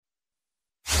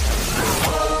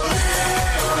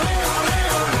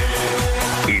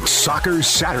Soccer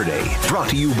Saturday, brought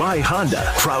to you by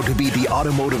Honda, proud to be the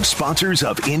automotive sponsors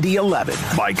of Indy 11,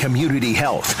 by Community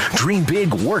Health, dream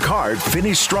big, work hard,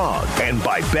 finish strong, and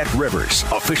by Bet Rivers,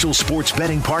 official sports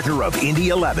betting partner of Indy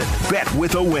 11. Bet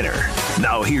with a winner.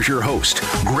 Now here's your host,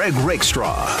 Greg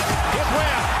Rakestraw. It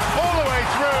went all the way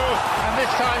through, and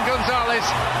this time Gonzalez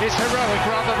is heroic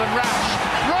rather than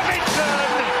rash.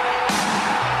 Robinson!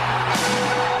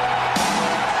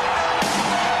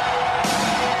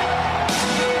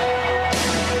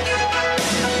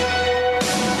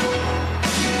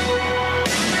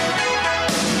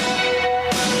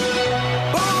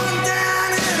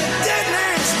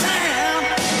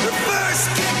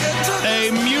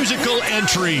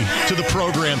 Entry to the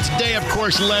program today, of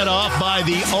course, led off by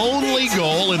the only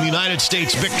goal in the United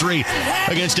States victory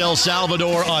against El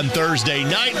Salvador on Thursday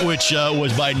night, which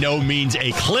was by no means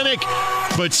a clinic,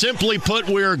 but simply put,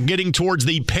 we're getting towards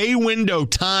the pay window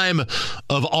time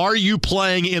of are you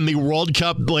playing in the World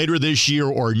Cup later this year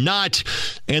or not,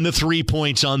 and the 3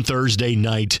 points on Thursday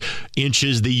night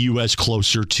inches the U.S.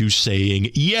 closer to saying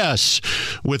yes.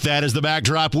 With that as the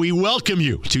backdrop, we welcome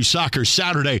you to Soccer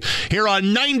Saturday here on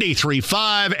 93.5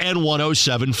 and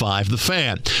 107.5 The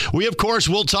Fan. We, of course,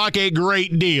 will talk a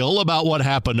great deal about what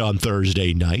happened on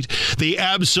Thursday night. The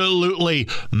absolutely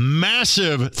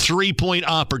massive 3-point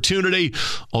opportunity,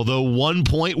 although 1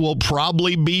 point will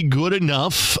probably be good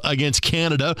enough against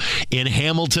Canada in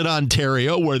Hamilton,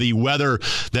 Ontario, where the weather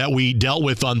that we dealt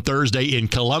with on Thursday in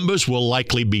Columbus will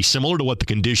likely be similar to what the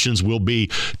conditions will be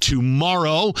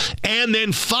tomorrow. And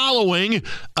then following,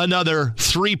 another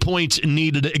 3 points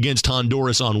needed against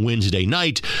Honduras on Wednesday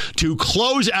night to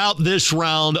close out this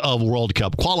round of World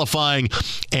Cup qualifying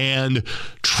and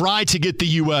try to get the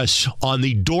U.S. on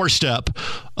the doorstep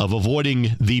of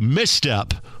avoiding the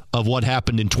misstep of what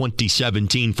happened in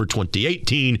 2017 for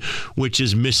 2018, which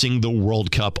is missing the World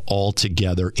Cup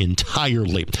altogether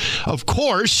entirely. Of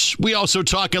course, we also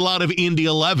talk a lot of Indy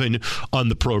 11 on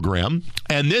the program,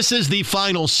 and this is the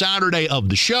final Saturday of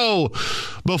the show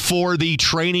before the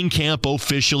training camp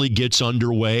officially gets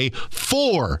underway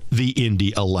for the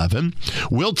Indy 11.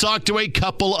 We'll talk to a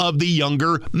couple of the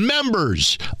younger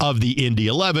members of the Indy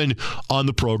 11 on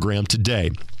the program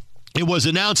today. It was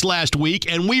announced last week,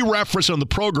 and we referenced on the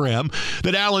program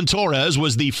that Alan Torres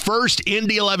was the first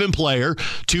Indy 11 player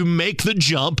to make the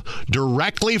jump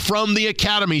directly from the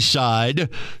academy side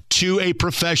to a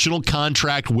professional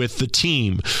contract with the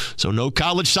team. So no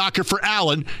college soccer for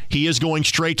Alan. He is going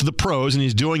straight to the pros, and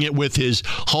he's doing it with his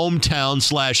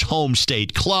hometown/home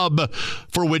state club,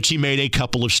 for which he made a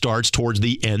couple of starts towards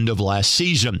the end of last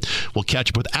season. We'll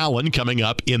catch up with Alan coming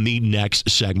up in the next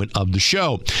segment of the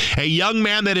show. A young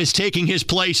man that is taking his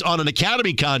place on an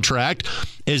academy contract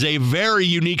is a very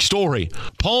unique story.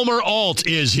 Palmer Alt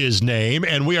is his name,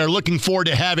 and we are looking forward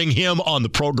to having him on the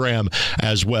program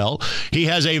as well. He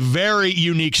has a very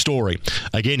unique story.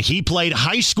 Again, he played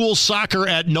high school soccer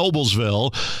at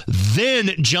Noblesville,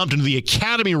 then jumped into the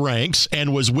academy ranks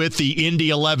and was with the Indy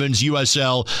 11's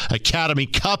USL Academy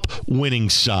Cup winning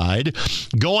side.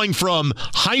 Going from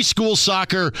high school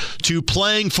soccer to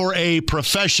playing for a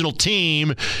professional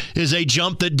team is a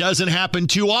jump that doesn't happen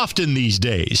too often these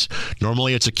days.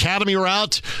 Normally it's academy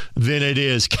route, then it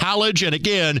is college, and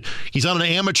again, he's on an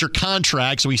amateur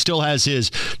contract, so he still has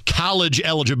his college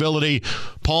eligibility.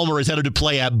 Palmer is headed to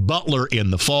play at Butler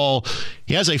in the fall.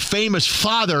 He has a famous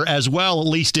father as well, at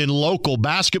least in local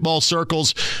basketball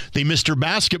circles. The Mr.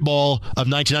 Basketball of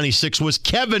 1996 was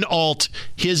Kevin Alt,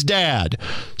 his dad.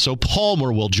 So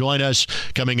Palmer will join us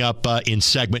coming up in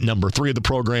segment number 3 of the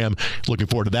program. Looking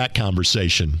forward to that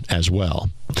conversation as well.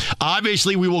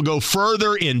 Obviously, we will go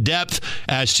further in depth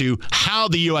as to how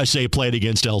the USA played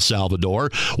against El Salvador,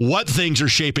 what things are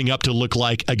shaping up to look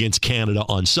like against Canada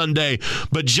on Sunday.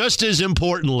 But just as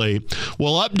importantly,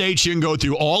 we'll update you and go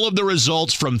through all of the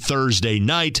results from Thursday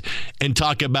night and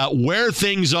talk about where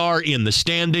things are in the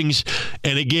standings.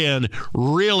 And again,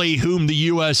 really whom the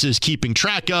U.S. is keeping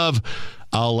track of.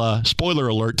 I'll, spoiler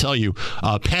alert, tell you,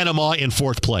 Panama in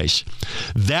 4th place.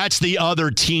 That's the other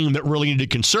team that really need to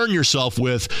concern yourself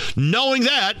with, knowing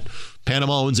that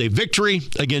Panama owns a victory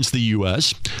against the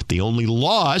U.S., the only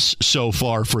loss so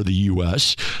far for the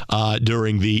U.S.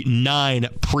 During the 9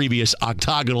 previous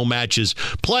octagonal matches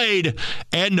played,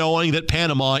 and knowing that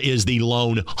Panama is the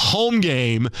lone home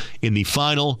game in the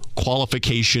final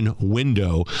qualification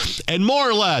window. And more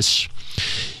or less,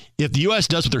 if the U.S.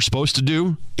 does what they're supposed to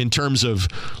do in terms of,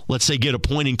 let's say, get a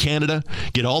point in Canada,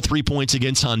 get all 3 points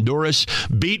against Honduras,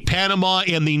 beat Panama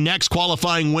in the next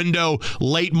qualifying window,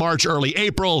 late March, early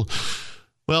April,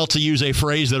 well, to use a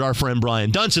phrase that our friend Brian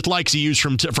Dunseth likes to use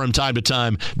from time to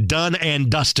time, done and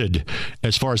dusted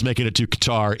as far as making it to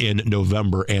Qatar in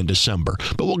November and December.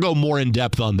 But we'll go more in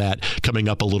depth on that coming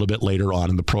up a little bit later on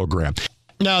in the program.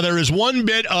 Now, there is one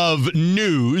bit of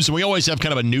news. We always have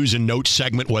kind of a news and notes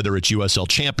segment, whether it's USL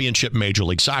Championship, Major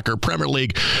League Soccer, Premier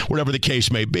League, whatever the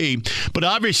case may be. But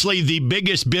obviously, the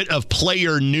biggest bit of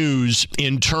player news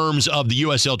in terms of the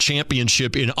USL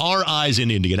Championship in our eyes in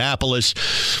Indianapolis,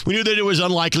 we knew that it was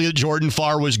unlikely that Jordan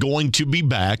Farr was going to be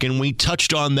back, and we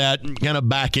touched on that kind of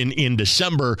back in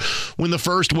December when the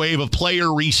first wave of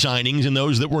player re-signings and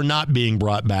those that were not being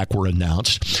brought back were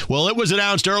announced. Well, it was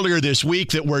announced earlier this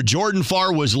week that where Jordan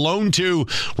Farr was loaned to,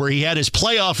 where he had his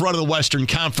playoff run of the Western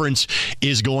Conference,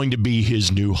 is going to be his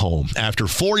new home. After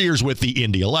 4 years with the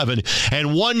Indy 11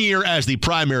 and 1 year as the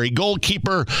primary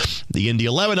goalkeeper, the Indy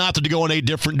 11 opted to go in a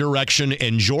different direction,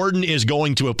 and Jordan is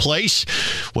going to a place,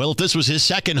 well, if this was his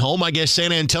second home, I guess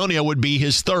San Antonio would be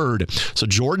his third. So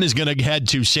Jordan is going to head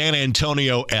to San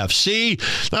Antonio FC.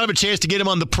 Not have a chance to get him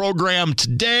on the program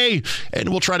today, and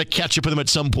we'll try to catch up with him at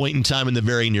some point in time in the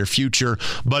very near future.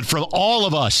 But from all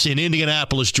of us in Indianapolis,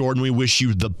 Jordan, we wish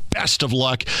you the best of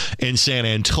luck in San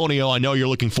Antonio. I know you're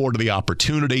looking forward to the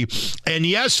opportunity. And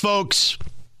yes, folks,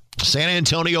 San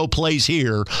Antonio plays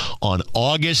here on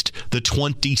August the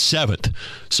 27th.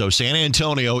 So San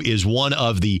Antonio is one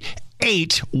of the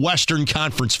 8 Western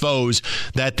Conference foes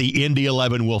that the Indy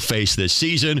 11 will face this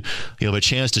season. You'll have a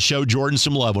chance to show Jordan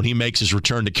some love when he makes his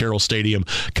return to Carroll Stadium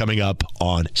coming up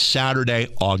on Saturday,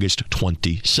 August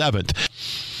 27th.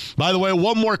 By the way,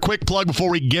 one more quick plug before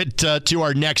we get to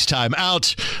our next time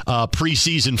out.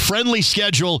 Preseason friendly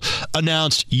schedule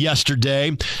announced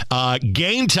yesterday.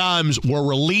 Game times were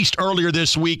released earlier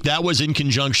this week. That was in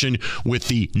conjunction with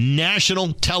the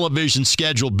national television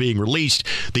schedule being released.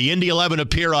 The Indy 11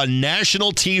 appear on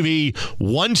national TV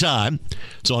one time.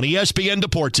 It's on ESPN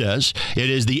Deportes. It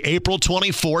is the April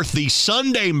 24th, the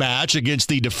Sunday match against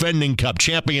the defending Cup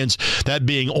champions, that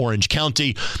being Orange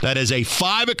County. That is a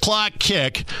 5 o'clock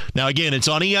kick. Now, again, it's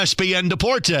on ESPN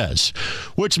Deportes,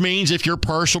 which means if you're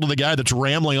partial to the guy that's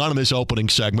rambling on in this opening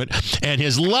segment and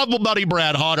his lovable buddy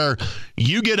Brad Hodder,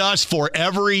 you get us for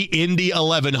every Indy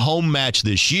 11 home match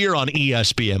this year on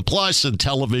ESPN Plus, a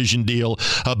television deal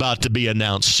about to be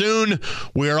announced soon.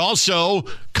 We're also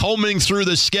combing through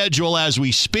the schedule as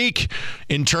we speak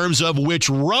in terms of which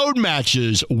road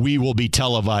matches we will be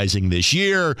televising this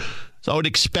year. So I would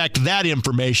expect that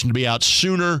information to be out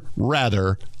sooner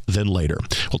rather than later.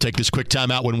 We'll take this quick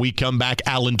time out. When we come back,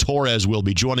 Alan Torres will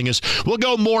be joining us. We'll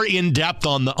go more in depth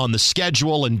on the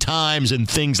schedule and times and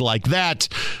things like that.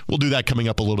 We'll do that coming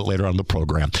up a little bit later on the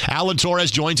program. Alan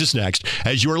Torres joins us next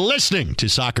as you're listening to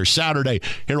Soccer Saturday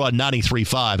here on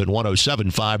 93.5 and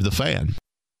 107.5 The Fan.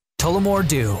 Tullamore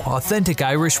Dew, authentic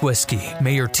Irish whiskey.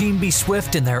 May your team be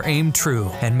swift and their aim true.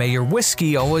 And may your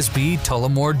whiskey always be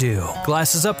Tullamore Dew.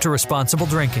 Glasses up to responsible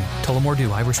drinking. Tullamore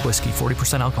Dew, Irish whiskey,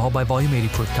 40% alcohol by volume, 80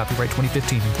 proof. Copyright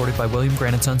 2015. Imported by William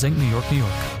Grant & Sons, Inc., New York, New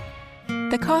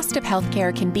York. The cost of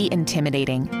healthcare can be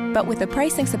intimidating. But with the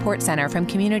Pricing Support Center from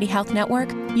Community Health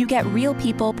Network, you get real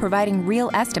people providing real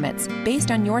estimates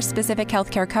based on your specific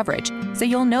healthcare coverage, so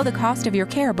you'll know the cost of your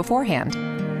care beforehand.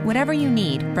 Whatever you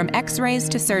need, from x-rays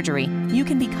to surgery, you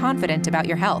can be confident about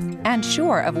your health and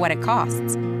sure of what it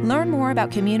costs. Learn more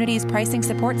about Community's Pricing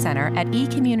Support Center at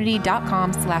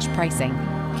ecommunity.com/pricing.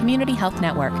 Community Health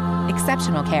Network.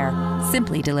 Exceptional care.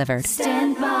 Simply delivered.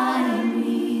 Stand by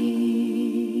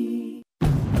me.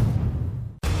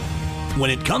 When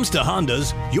it comes to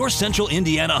Hondas, your Central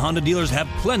Indiana Honda dealers have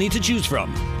plenty to choose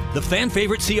from. The fan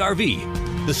favorite CR-V,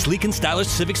 the sleek and stylish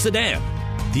Civic Sedan,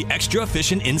 the extra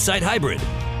efficient Insight Hybrid,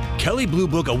 Kelley Blue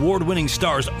Book award-winning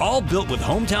stars, all built with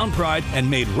hometown pride and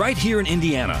made right here in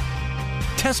Indiana.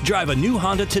 Test drive a new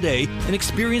Honda today and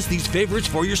experience these favorites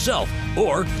for yourself,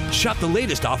 or shop the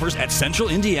latest offers at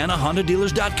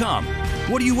CentralIndianaHondaDealers.com.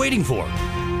 What are you waiting for?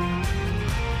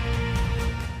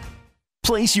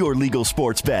 Place your legal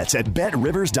sports bets at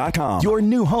BetRivers.com, your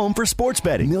new home for sports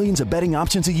betting. Millions of betting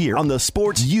options a year on the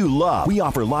sports you love. We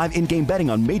offer live in-game betting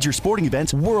on major sporting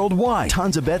events worldwide.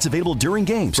 Tons of bets available during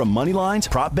games, from money lines,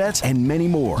 prop bets, and many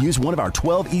more. Use one of our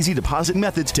 12 easy deposit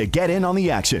methods to get in on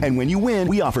the action. And when you win,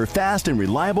 we offer fast and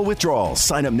reliable withdrawals.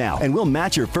 Sign up now, and we'll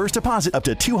match your first deposit up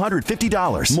to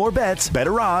 $250. More bets,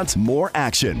 better odds, more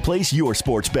action. Place your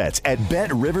sports bets at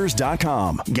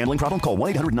BetRivers.com. Gambling problem? Call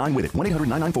 1-800-9-WITH-IT.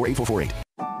 1-800-994-8448.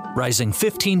 Rising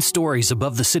 15 stories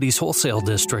above the city's wholesale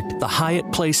district, the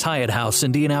Hyatt Place Hyatt House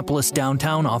Indianapolis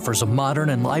downtown offers a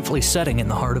modern and lively setting in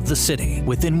the heart of the city,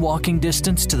 within walking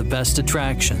distance to the best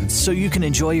attractions, so you can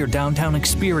enjoy your downtown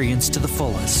experience to the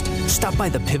fullest. Stop by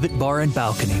the Pivot Bar and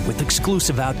Balcony with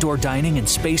exclusive outdoor dining and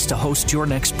space to host your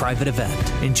next private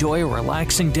event. Enjoy a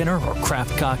relaxing dinner or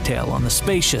craft cocktail on the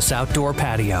spacious outdoor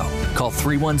patio. Call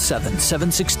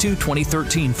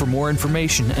 317-762-2013 for more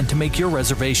information and to make your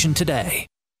reservation today.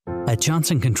 At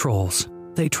Johnson Controls,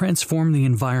 they transform the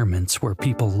environments where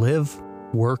people live,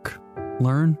 work,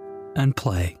 learn, and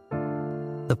play.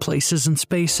 The places and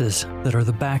spaces that are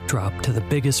the backdrop to the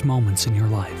biggest moments in your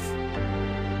life.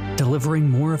 Delivering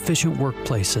more efficient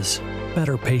workplaces,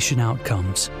 better patient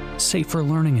outcomes, safer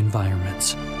learning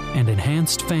environments, and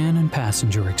enhanced fan and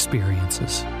passenger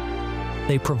experiences.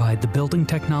 They provide the building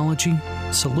technology,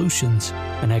 solutions,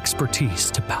 and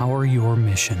expertise to power your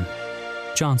mission.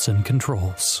 Johnson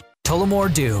Controls.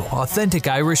 Tullamore Dew, authentic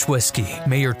Irish whiskey.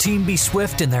 May your team be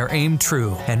swift and their aim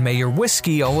true. And may your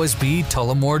whiskey always be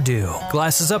Tullamore Dew.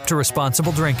 Glasses up to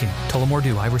responsible drinking. Tullamore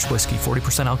Dew, Irish whiskey,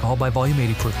 40% alcohol by volume,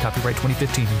 80 proof. Copyright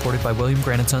 2015. Imported by William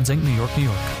Grant & Sons, Inc., New York, New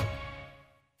York.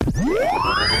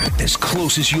 As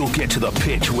close as you'll get to the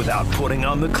pitch without putting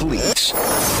on the cleats.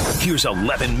 Here's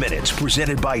 11 Minutes,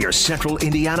 presented by your Central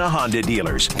Indiana Honda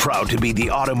dealers. Proud to be the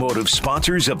automotive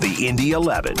sponsors of the Indy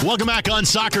 11. Welcome back on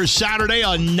Soccer Saturday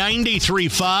on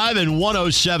 93.5 and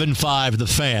 107.5 The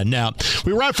Fan. Now,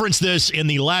 we referenced this in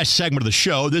the last segment of the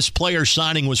show. This player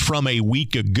signing was from a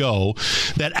week ago.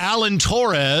 That Alan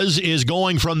Torres is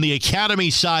going from the academy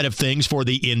side of things for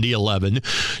the Indy 11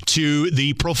 to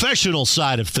the professional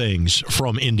side of things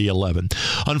from Indy 11.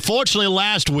 Unfortunately,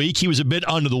 last week he was a bit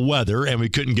under the weather and we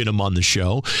couldn't get him on the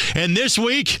show. And this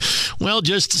week, well,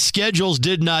 just schedules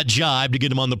did not jibe to get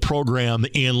him on the program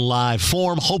in live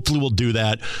form. Hopefully we'll do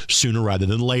that sooner rather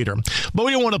than later. But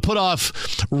we don't want to put off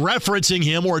referencing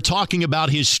him or talking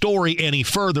about his story any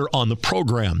further on the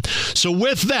program. So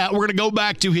with that, we're going to go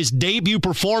back to his debut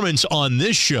performance on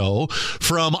this show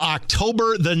from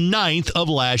October the 9th of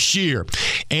last year.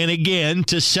 And again,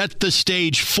 to set the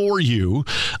stage for you,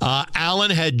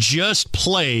 Alan had just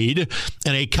played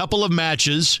in a couple of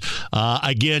matches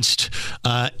against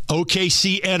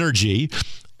OKC Energy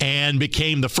and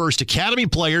became the first academy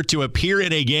player to appear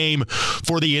in a game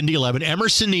for the Indy 11.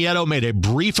 Emerson Nieto made a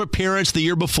brief appearance the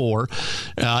year before,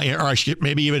 or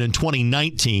maybe even in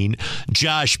 2019.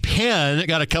 Josh Penn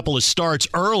got a couple of starts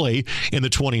early in the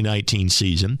 2019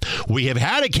 season. We have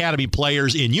had academy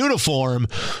players in uniform,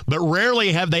 but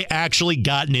rarely have they actually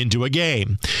gotten into a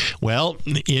game. Well,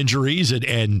 injuries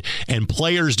and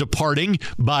players departing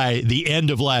by the end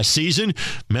of last season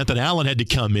meant that Allen had to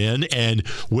come in, and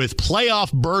with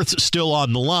playoff berths still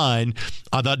on the line,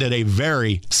 I thought did a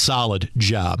very solid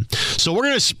job. So we're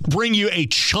going to bring you a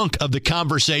chunk of the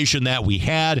conversation that we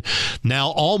had now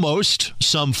almost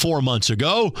some 4 months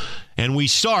ago. And we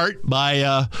start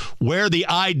by where the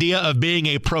idea of being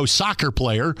a pro soccer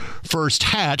player first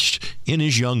hatched in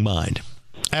his young mind.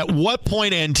 At what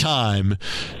point in time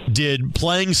did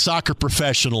playing soccer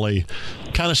professionally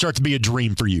kind of start to be a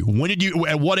dream for you?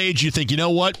 At what age you think, you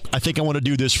know what, I think I want to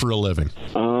do this for a living?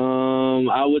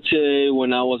 I would say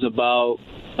when I was about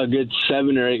a good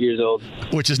 7 or 8 years old,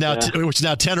 which is now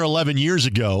 10 or 11 years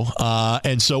ago.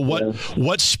 And so,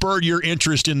 what spurred your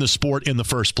interest in the sport in the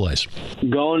first place?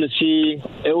 Going to see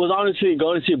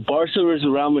Barca versus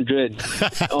Real Madrid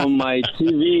on my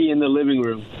TV in the living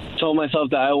room. Told myself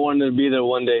that I wanted to be there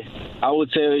one day. I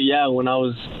would say, when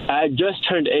I had just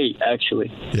turned 8,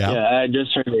 actually. Yeah, I had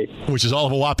just turned 8. Which is all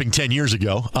of a whopping 10 years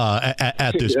ago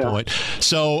at this point.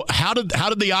 So how did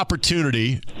the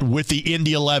opportunity with the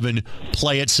Indy 11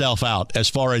 play itself out as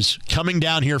far as coming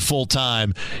down here full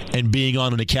time and being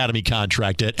on an academy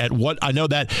contract? At what, I know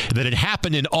that it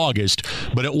happened in August,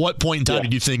 but at what point in time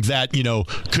did you think that,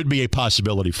 could be a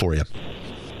possibility for you?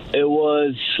 It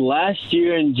was last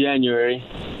year in January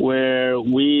where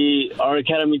our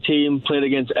academy team played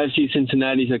against FC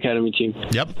Cincinnati's academy team.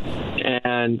 Yep.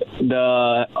 And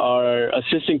our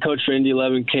assistant coach for Indy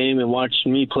 11 came and watched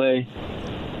me play.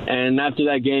 And after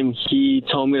that game, he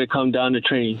told me to come down to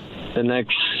training the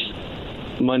next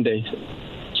Monday.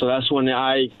 So that's when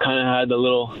I kind of had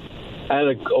I had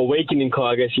an awakening call,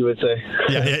 I guess you would say.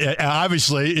 Yeah,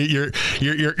 obviously, your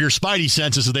spidey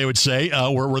senses, as they would say,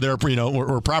 were there.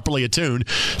 Were properly attuned,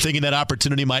 thinking that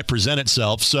opportunity might present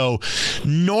itself. So,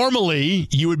 normally,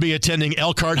 you would be attending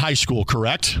Elkhart High School,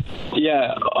 correct?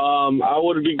 Yeah, I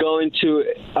would be going to.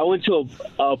 I went to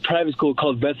a private school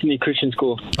called Bethany Christian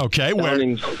School. Okay,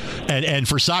 and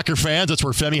for soccer fans, that's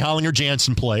where Femi Hollinger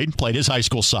Jansen played his high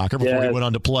school soccer before he went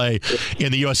on to play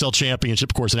in the USL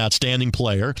Championship. Of course, an outstanding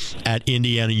player at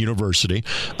Indiana University.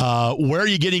 Where are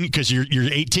you getting? Because you're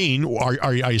 18.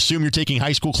 I assume you're taking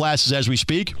high school classes as we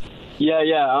speak. Yeah.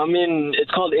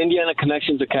 It's called Indiana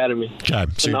Connections Academy. Okay.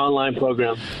 It's an online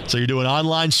program. So you're doing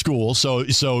online school. So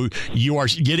you are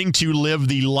getting to live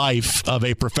the life of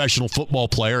a professional football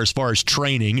player as far as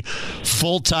training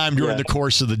full time during the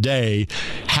course of the day.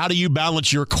 How do you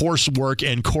balance your coursework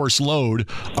and course load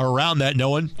around that,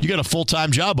 knowing you got a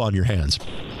full-time job on your hands?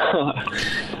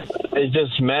 It's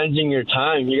just managing your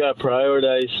time. You got to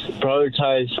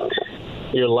prioritize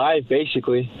your life,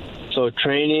 basically. So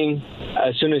training,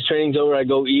 as soon as training's over, I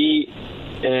go eat,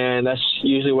 and that's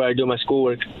usually where I do my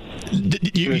schoolwork.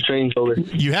 Training's over.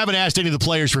 You haven't asked any of the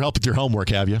players for help with your homework,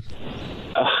 have you?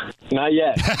 Not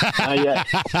yet.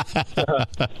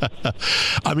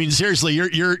 I mean, seriously,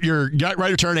 you're right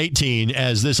to turn 18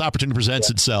 as this opportunity presents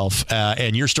itself,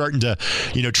 and you're starting to,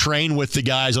 train with the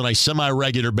guys on a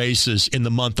semi-regular basis in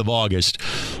the month of August.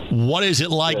 What is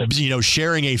it like,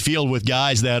 sharing a field with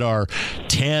guys that are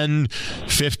 10,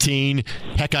 15,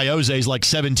 heck, Iose's like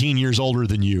 17 years older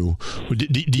than you?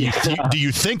 Do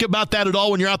you think about that at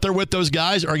all when you're out there with those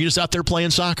guys, or are you just out there playing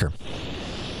soccer?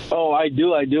 Oh, I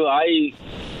do.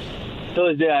 To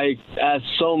this day, I ask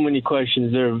so many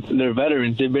questions. They're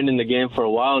veterans. They've been in the game for a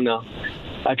while now.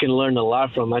 I can learn a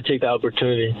lot from them. I take the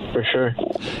opportunity for sure.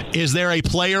 Is there a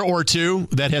player or two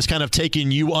that has kind of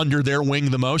taken you under their wing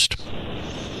the most?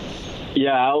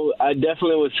 Yeah, I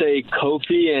definitely would say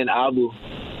Kofi and Abu.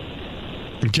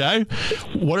 Okay.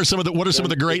 What are some of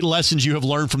the great lessons you have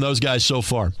learned from those guys so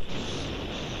far?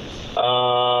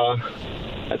 I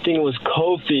think it was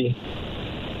Kofi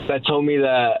that told me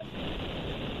that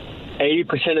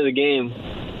 80% of the game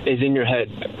is in your head.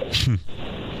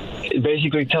 It's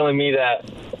basically telling me that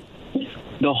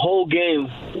the whole game,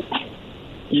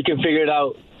 you can figure it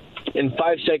out in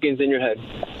 5 seconds in your head.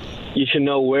 You should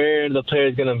know where the player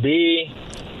is going to be,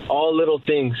 all little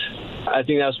things. I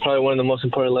think that was probably one of the most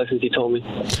important lessons he told me.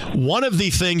 One of the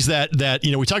things that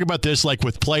we talk about this like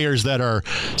with players that are,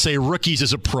 say, rookies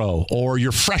as a pro or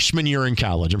your freshman year in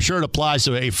college. I'm sure it applies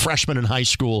to a freshman in high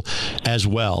school as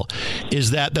well, is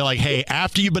that they're like, hey,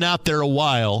 after you've been out there a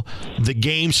while, the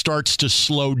game starts to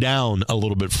slow down a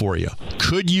little bit for you.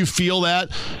 Could you feel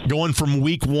that going from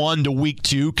week 1 to week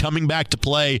 2, coming back to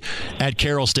play at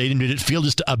Carroll Stadium? Did it feel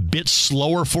just a bit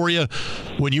slower for you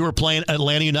when you were playing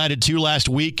Atlanta United 2 last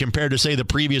week compared to, say, the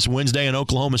previous Wednesday in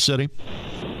Oklahoma City?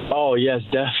 Oh, yes,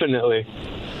 definitely.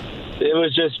 It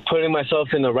was just putting myself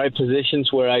in the right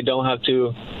positions where I don't have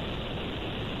to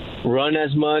run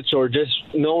as much, or just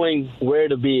knowing where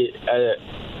to be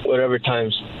at whatever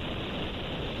times.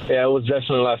 Yeah, it was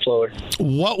definitely a lot slower.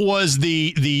 What was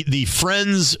the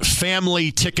friends,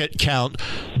 family ticket count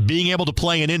being able to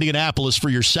play in Indianapolis for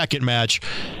your second match?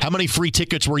 How many free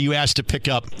tickets were you asked to pick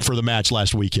up for the match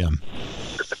last weekend?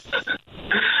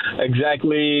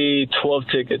 Exactly 12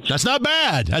 tickets. That's not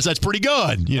bad. That's pretty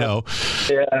good, Yeah.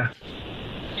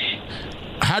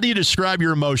 How do you describe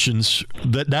your emotions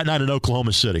that night in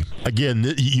Oklahoma City?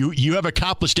 Again, you have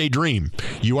accomplished a dream.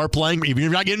 You are playing, even if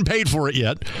you're not getting paid for it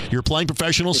yet, you're playing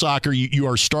professional soccer. You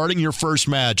are starting your first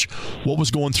match. What was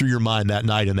going through your mind that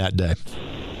night and that day?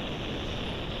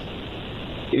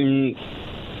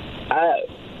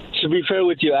 To be fair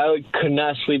with you, I could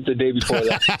not sleep the day before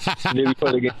that. The day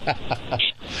before the game.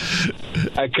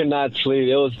 I could not sleep.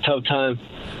 It was a tough time.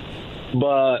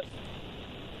 But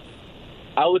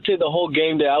I would say the whole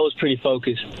game day, I was pretty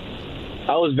focused.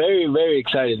 I was very, very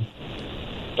excited.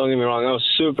 Don't get me wrong. I was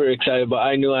super excited, but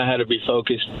I knew I had to be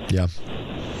focused. Yeah.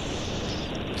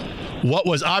 What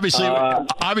was obviously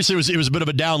it was a bit of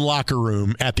a down locker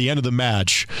room at the end of the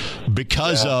match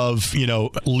because of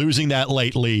losing that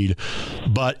late lead,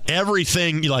 but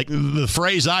everything, like the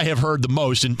phrase I have heard the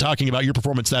most in talking about your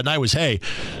performance that night was, hey,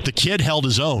 the kid held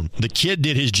his own. The kid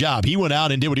did his job. He went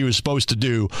out and did what he was supposed to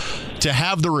do. To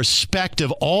have the respect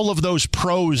of all of those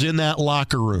pros in that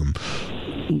locker room,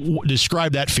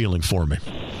 describe that feeling for me.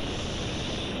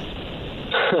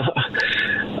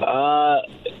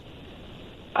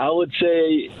 I would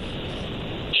say,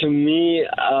 to me,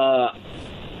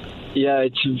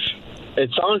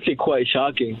 it's honestly quite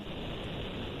shocking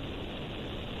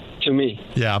to me.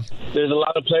 Yeah. There's a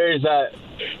lot of players that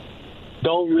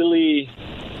don't really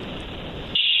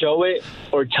show it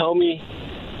or tell me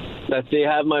that they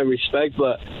have my respect,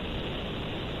 but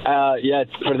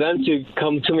for them to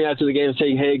come to me after the game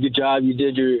saying, "Hey, good job, you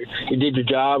did your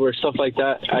job," or stuff like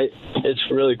that, it's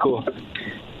really cool.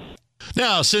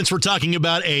 Now, since we're talking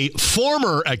about a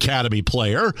former Academy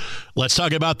player, let's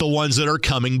talk about the ones that are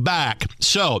coming back.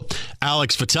 So,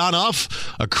 Alex Vatanov,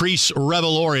 Acris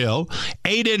Revelorio,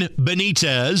 Aiden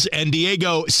Benitez, and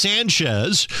Diego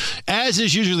Sanchez. As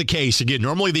is usually the case, again,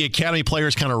 normally the Academy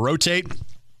players kind of rotate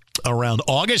around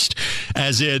August,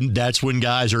 as in that's when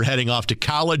guys are heading off to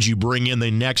college. You bring in the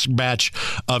next batch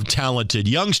of talented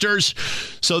youngsters.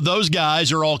 So those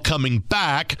guys are all coming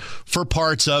back for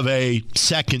parts of a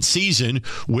second season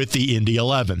with the Indy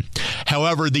 11.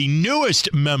 However, the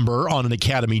newest member on an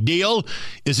Academy deal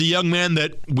is a young man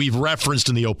that we've referenced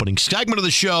in the opening segment of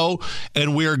the show,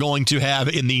 and we're going to have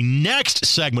in the next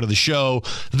segment of the show.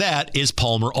 That is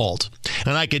Palmer Ault.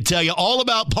 And I could tell you all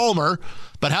about Palmer,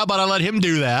 but how about I let him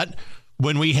do that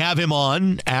when we have him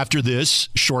on after this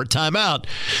short timeout?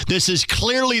 This is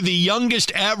clearly the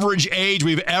youngest average age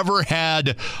we've ever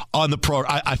had on the pro.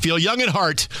 I feel young at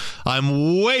heart.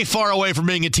 I'm way far away from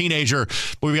being a teenager,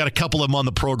 but we've got a couple of them on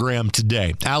the program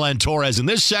today. Alan Torres in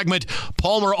this segment.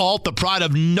 Palmer Ault, the pride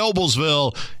of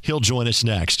Noblesville. He'll join us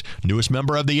next. Newest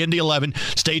member of the Indy 11.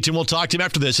 Stay tuned. We'll talk to him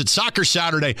after this. It's Soccer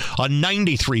Saturday on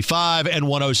 93.5 and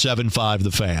 107.5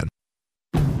 The Fan.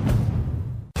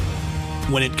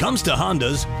 When it comes to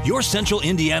Hondas, your Central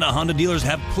Indiana Honda dealers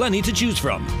have plenty to choose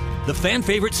from. The fan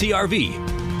favorite CR-V,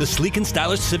 the sleek and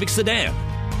stylish Civic Sedan,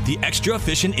 the extra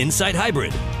efficient Insight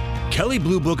Hybrid, Kelley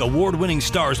Blue Book award-winning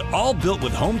stars, all built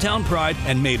with hometown pride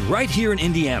and made right here in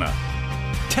Indiana.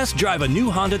 Test drive a new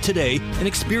Honda today and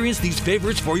experience these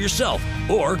favorites for yourself,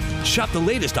 or shop the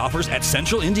latest offers at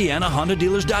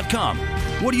CentralIndianaHondaDealers.com.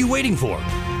 What are you waiting for?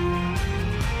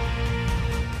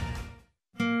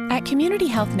 At Community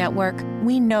Health Network,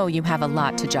 we know you have a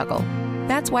lot to juggle.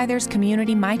 That's why there's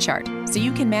Community MyChart, so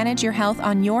you can manage your health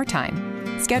on your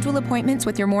time. Schedule appointments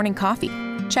with your morning coffee.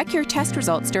 Check your test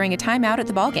results during a timeout at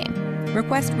the ballgame.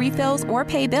 Request refills or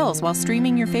pay bills while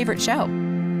streaming your favorite show.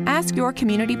 Ask your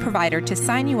community provider to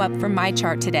sign you up for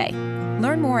MyChart today.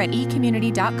 Learn more at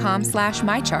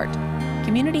ecommunity.com/MyChart.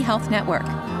 Community Health Network.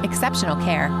 Exceptional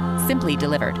care, simply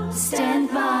delivered. Stand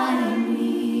by me.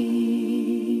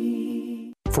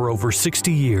 For over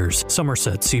 60 years,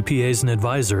 Somerset CPAs and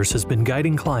Advisors has been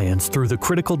guiding clients through the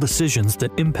critical decisions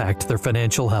that impact their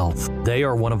financial health. They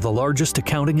are one of the largest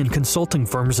accounting and consulting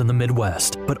firms in the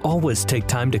Midwest, but always take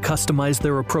time to customize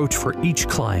their approach for each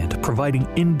client, providing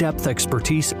in-depth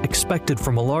expertise expected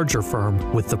from a larger firm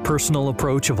with the personal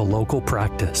approach of a local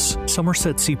practice.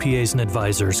 Somerset CPAs and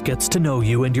Advisors gets to know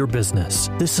you and your business.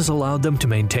 This has allowed them to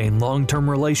maintain long-term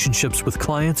relationships with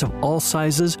clients of all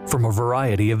sizes from a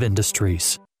variety of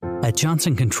industries. At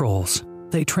Johnson Controls,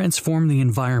 they transform the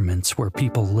environments where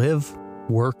people live,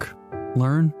 work,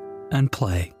 learn, and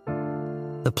play.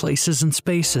 The places and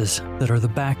spaces that are the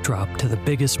backdrop to the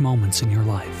biggest moments in your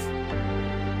life.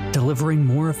 Delivering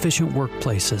more efficient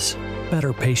workplaces,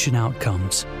 better patient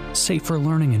outcomes, safer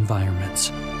learning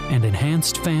environments, and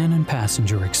enhanced fan and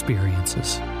passenger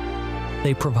experiences.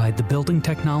 They provide the building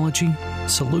technology,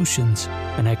 solutions,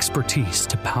 and expertise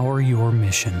to power your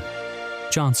mission.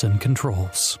 Johnson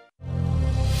Controls.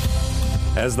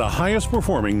 As the highest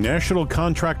performing national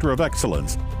contractor of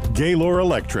excellence, Gaylor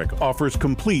Electric offers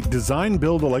complete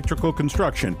design-build electrical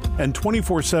construction and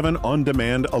 24/7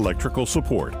 on-demand electrical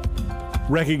support.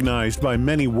 Recognized by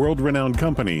many world-renowned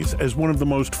companies as one of the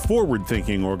most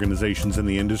forward-thinking organizations in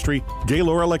the industry,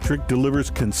 Gaylor Electric delivers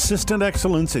consistent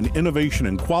excellence in innovation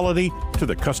and quality to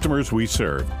the customers we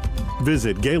serve.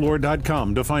 Visit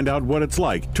Gaylor.com to find out what it's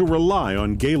like to rely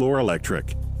on Gaylor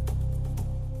Electric.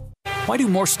 Why do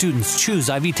more students choose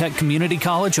Ivy Tech Community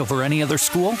College over any other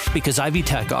school? Because Ivy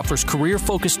Tech offers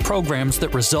career-focused programs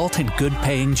that result in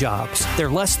good-paying jobs. Their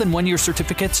less than one-year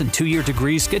certificates and 2-year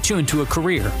degrees get you into a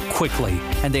career quickly.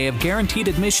 And they have guaranteed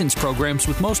admissions programs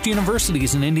with most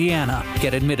universities in Indiana.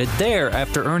 Get admitted there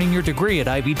after earning your degree at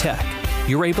Ivy Tech.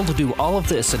 You're able to do all of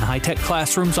this in high-tech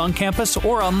classrooms on campus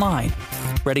or online.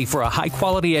 Ready for a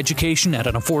high-quality education at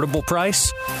an affordable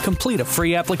price? Complete a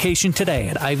free application today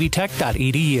at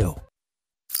ivytech.edu.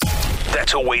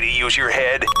 That's a way to use your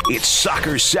head. It's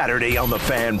Soccer Saturday on The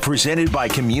Fan, presented by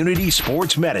Community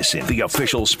Sports Medicine, the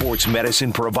official sports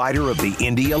medicine provider of the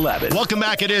Indy 11. Welcome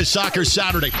back. It is Soccer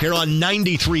Saturday here on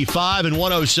 93.5 and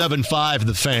 107.5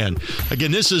 The Fan.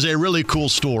 Again, this is a really cool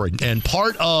story, and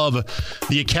part of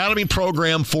the academy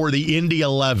program for the Indy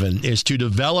 11 is to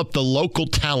develop the local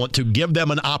talent, to give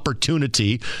them an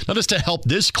opportunity, not just to help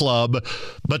this club,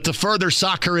 but to further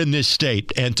soccer in this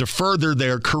state and to further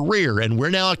their career. And we're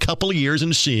now a couple of years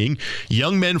into seeing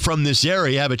young men from this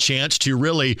area have a chance to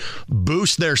really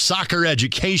boost their soccer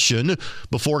education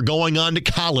before going on to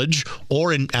college,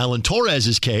 or in Alan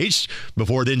Torres's case,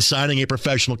 before then signing a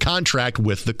professional contract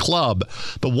with the club.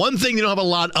 But one thing they don't have a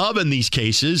lot of in these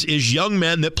cases is young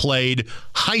men that played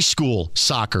high school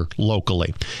soccer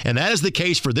locally. And that is the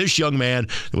case for this young man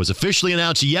that was officially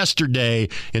announced yesterday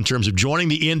in terms of joining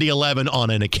the Indy 11 on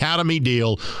an academy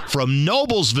deal from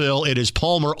Noblesville. It is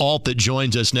Palmer Alt that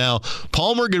joins us now.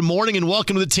 Palmer, good morning and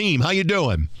welcome to the team. How you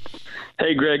doing?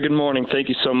 Hey, Greg, good morning. Thank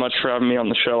you so much for having me on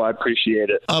the show. I appreciate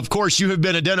it. Of course, you have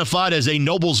been identified as a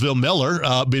Noblesville Miller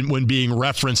when being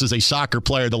referenced as a soccer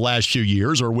player the last few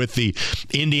years, or with the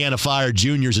Indiana Fire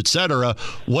Juniors, etc.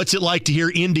 What's it like to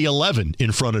hear Indy 11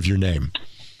 in front of your name?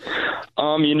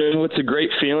 It's a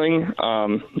great feeling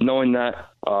knowing that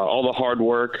all the hard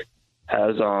work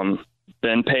has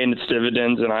been paying its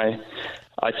dividends, and I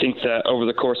think that over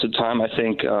the course of time, I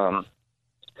think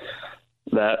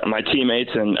that my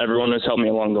teammates and everyone who's helped me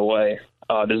along the way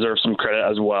deserve some credit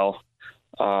as well.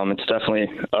 It's definitely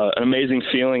an amazing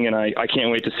feeling, and I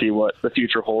can't wait to see what the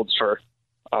future holds for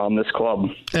this club.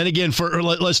 And again,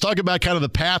 let's talk about kind of the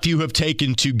path you have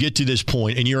taken to get to this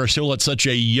point, and you're still at such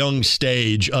a young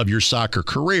stage of your soccer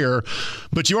career,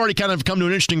 but you already kind of come to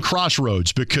an interesting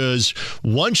crossroads, because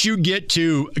once you get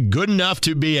to good enough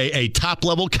to be a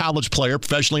top-level college player,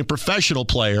 professional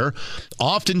player,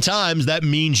 oftentimes that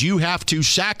means you have to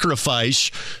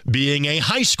sacrifice being a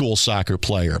high school soccer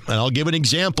player. And I'll give an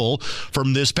example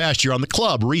from this past year on the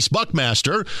club. Reese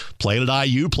Buckmaster played at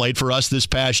IU, played for us this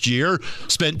past year,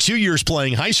 spent 2 years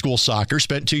playing high school soccer,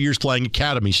 spent 2 years playing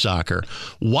academy soccer.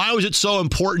 Why was it so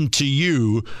important to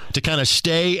you to kind of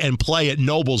stay and play at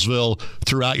Noblesville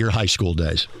throughout your high school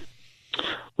days?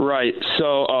 Right.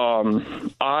 So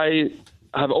I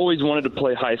have always wanted to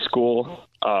play high school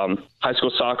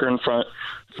soccer in front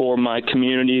for my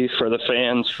community, for the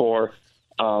fans, for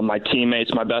my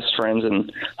teammates, my best friends,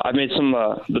 and I've made some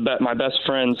my best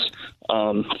friends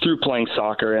through playing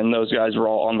soccer, and those guys were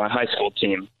all on my high school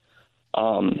team.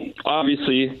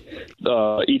 Obviously,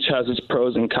 each has its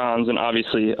pros and cons, and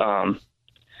obviously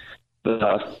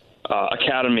the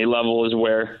academy level is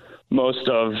where most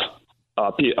of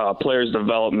players'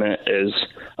 development is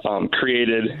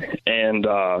created, and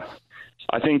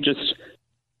I think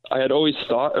I had always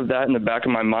thought of that in the back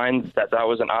of my mind, that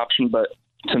was an option, but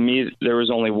to me, there was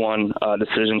only one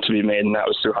decision to be made, and that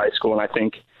was through high school, and I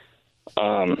think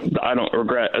I don't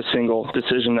regret a single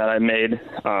decision that I made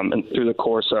and through the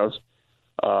course of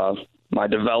my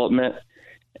development,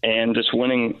 and just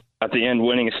winning a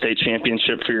state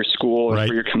championship for your school and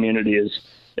for your community is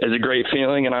a great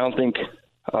feeling, and I don't think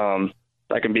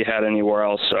that can be had anywhere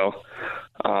else. So,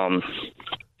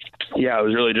 it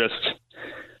was really just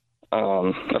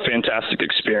a fantastic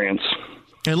experience.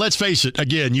 And let's face it,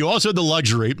 again, you also have the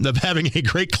luxury of having a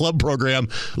great club program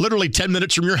literally 10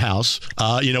 minutes from your house,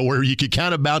 where you could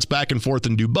kind of bounce back and forth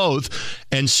and do both.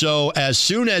 And so as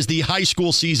soon as the high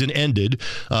school season ended,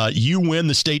 you win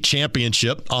the state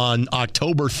championship on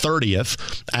October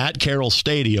 30th at Carroll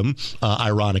Stadium,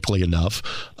 ironically enough.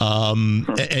 And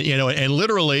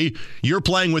literally you're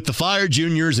playing with the Fire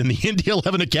Juniors and the Indy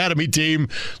 11 Academy team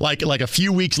like a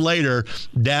few weeks later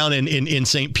down in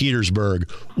St. Petersburg.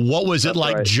 What was it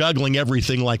like juggling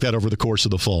everything like that over the course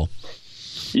of the fall?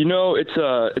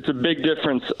 It's a big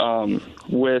difference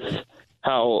with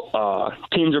how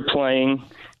teams are playing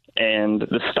and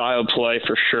the style of play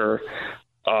for sure.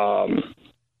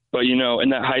 But, in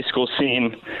that high school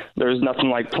scene, there's nothing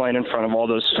like playing in front of all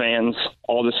those fans,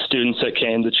 all the students that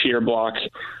came, the cheer blocks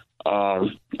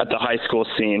at the high school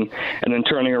scene, and then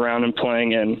turning around and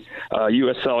playing in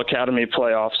USL Academy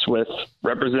playoffs with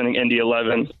representing Indy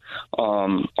 11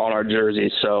 on our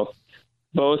jersey. So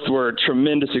both were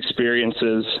tremendous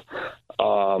experiences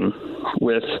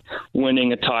with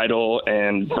winning a title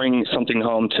and bringing something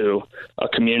home to a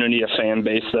community, a fan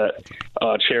base that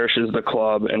cherishes the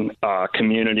club and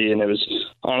community. And it was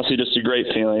honestly just a great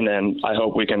feeling, and I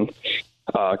hope we can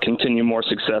continue more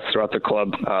success throughout the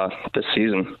club this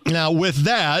season. Now, with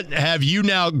that, have you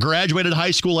now graduated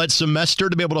high school that semester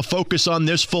to be able to focus on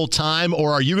this full time,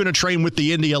 or are you going to train with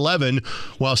the Indy 11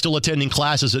 while still attending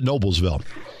classes at Noblesville?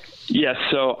 Yes,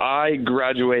 so I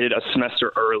graduated a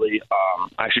semester early.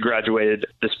 I actually graduated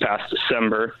this past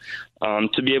December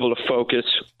to be able to focus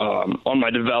on my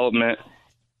development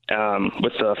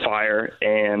with the Fire,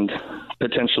 and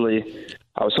potentially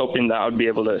I was hoping that I would be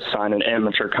able to sign an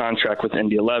amateur contract with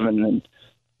Indy 11,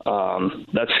 and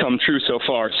that's come true so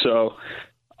far. So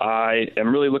I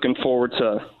am really looking forward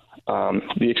to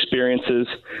the experiences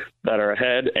that are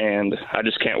ahead, and I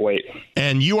just can't wait.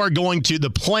 And you are going to,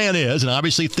 the plan is, and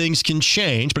obviously things can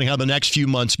change depending on how the next few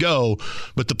months go,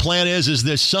 but the plan is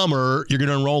this summer you're going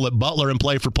to enroll at Butler and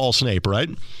play for Paul Snape, right?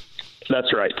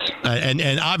 That's right.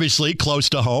 And obviously close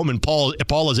to home, and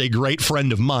Paul is a great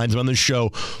friend of mine. He's been on this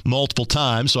show multiple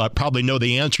times, so I probably know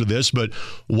the answer to this, but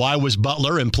why was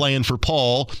Butler and playing for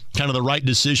Paul kind of the right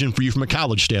decision for you from a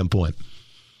college standpoint?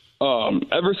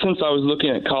 Ever since I was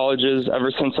looking at colleges,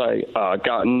 ever since I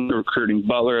got into recruiting,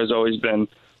 Butler has always been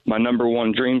my number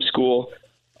one dream school.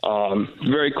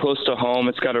 Very close to home.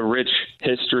 It's got a rich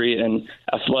history in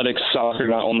athletics, soccer,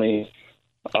 not only,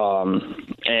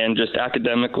 and just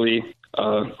academically,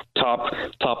 top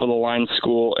of the line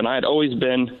school. And I had always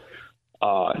been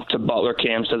to Butler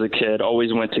camps as a kid,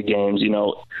 always went to games,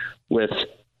 with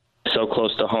so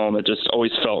close to home. It just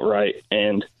always felt right.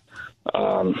 And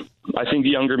I think the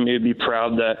younger me would be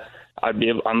proud that I'm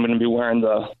going to be wearing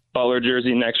the Butler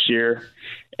jersey next year,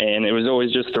 and it was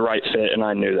always just the right fit, and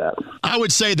I knew that. I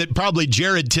would say that probably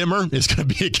Jared Timmer is going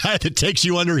to be a guy that takes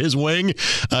you under his wing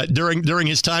during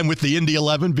his time with the Indy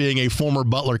 11, being a former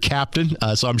Butler captain.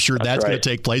 So I'm sure that's going to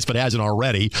take place, but hasn't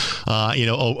already,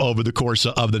 over the course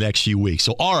of the next few weeks.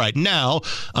 So, all right, now,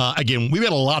 again, we've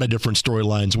got a lot of different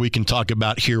storylines we can talk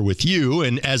about here with you.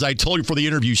 And as I told you before the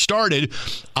interview started,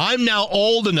 I'm now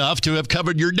old enough to have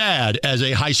covered your dad as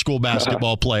a high school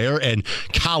basketball player and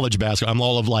college basketball. I'm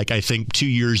all of I think 2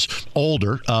 years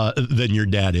older than your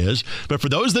dad is. But for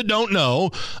those that don't know,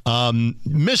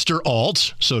 Mr.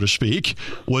 Alt, so to speak,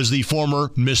 was the former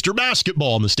Mr.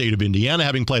 Basketball in the state of Indiana,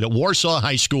 having played at Warsaw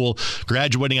High School,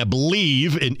 graduating, I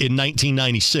believe, in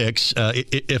 1996,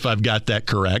 if I've got that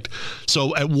correct.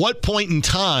 So at what point in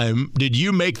time did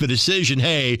you make the decision,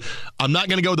 hey, I'm not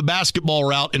going to go the basketball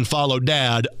route and follow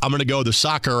Dad. I'm going to go the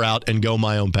soccer route and go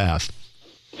my own path?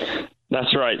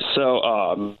 That's right.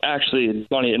 So actually,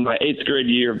 funny, in my 8th grade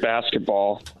year of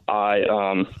basketball,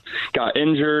 I got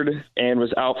injured and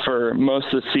was out for most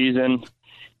of the season.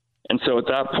 And so at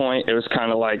that point, it was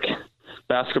kind of like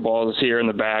basketball is here in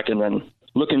the back, and then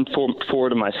looking forward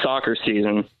to my soccer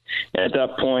season. And at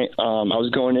that point, I was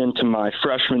going into my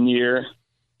freshman year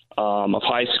of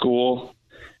high school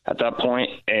at that point,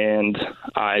 and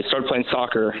I started playing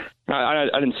soccer. I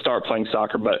didn't start playing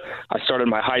soccer, but I started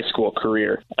my high school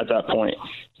career at that point.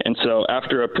 And so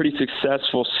after a pretty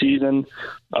successful season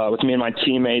with me and my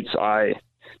teammates, I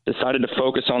decided to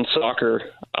focus on soccer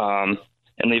and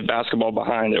leave basketball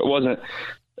behind. It wasn't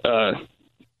an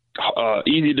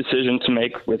easy decision to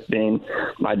make, with being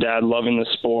my dad loving the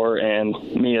sport and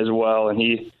me as well. And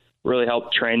he really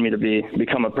helped train me to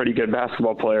become a pretty good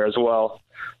basketball player as well.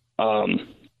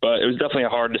 But it was definitely a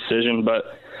hard decision,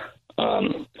 but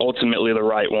ultimately the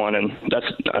right one. And that's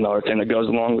another thing that goes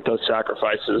along with those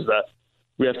sacrifices that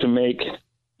we have to make.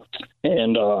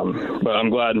 And but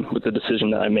I'm glad with the decision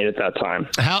that I made at that time.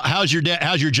 How's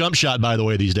your jump shot, by the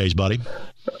way, these days, buddy?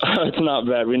 It's not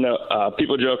bad. We know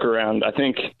people joke around. I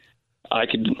think I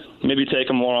could maybe take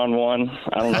him one-on-one.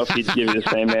 I don't know if he'd give you the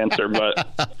same answer, but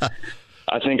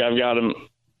I think I've got him.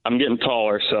 I'm getting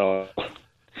taller, so.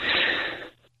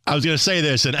 I was going to say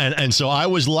this, and so I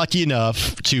was lucky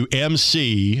enough to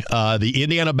MC the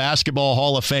Indiana Basketball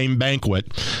Hall of Fame banquet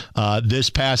this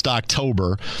past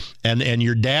October, and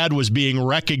your dad was being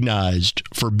recognized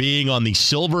for being on the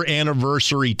silver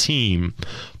anniversary team,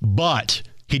 but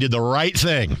he did the right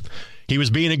thing. He was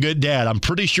being a good dad. I'm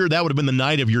pretty sure that would have been the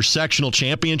night of your sectional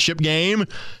championship game,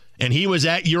 and he was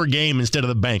at your game instead of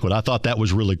the banquet. I thought that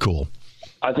was really cool.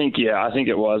 I think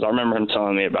it was. I remember him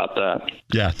telling me about that.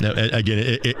 Yeah. No,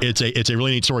 again, it's a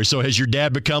really neat story. So has your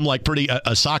dad become like pretty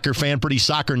a soccer fan, pretty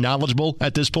soccer knowledgeable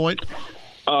at this point?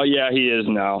 Oh, yeah, he is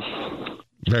now.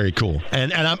 Very cool.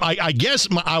 And I guess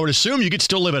I would assume you could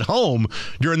still live at home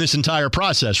during this entire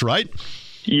process, right?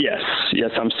 Yes,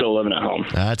 I'm still living at home.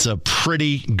 That's a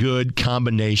pretty good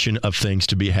combination of things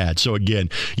to be had. So again,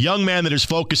 young man that is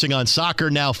focusing on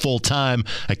soccer now full-time,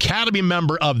 Academy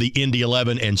member of the Indy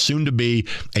 11, and soon to be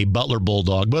a Butler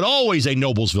Bulldog, but always a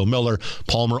Noblesville Miller.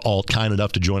 Palmer Alt, kind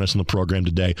enough to join us on the program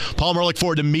today. Palmer, I look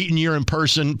forward to meeting you in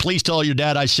person. Please tell your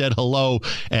dad I said hello,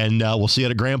 and we'll see you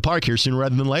at Graham Park here sooner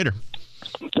rather than later.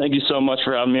 Thank you so much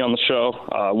for having me on the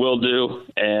show. Will do,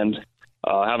 and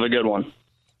have a good one.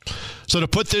 So to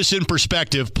put this in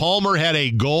perspective, Palmer had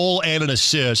a goal and an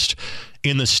assist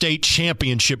in the state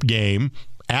championship game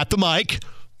at the Mike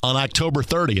on October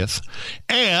 30th.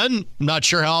 And not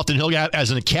sure how often he'll get,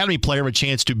 as an academy player, a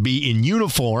chance to be in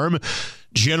uniform.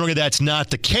 Generally, that's not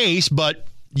the case, but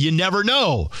you never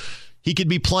know. He could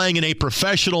be playing in a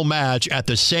professional match at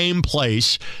the same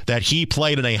place that he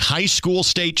played in a high school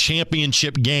state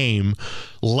championship game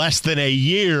less than a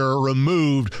year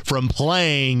removed from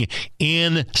playing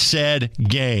in said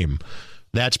game.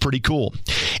 That's pretty cool.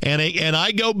 And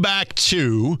I go back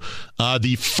to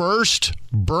the first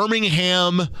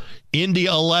Birmingham Indy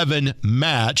 11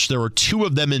 match. There were two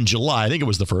of them in July. I think it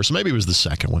was the first. Maybe it was the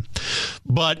second one.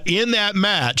 But in that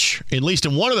match, at least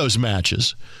in one of those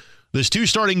matches, those two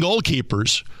starting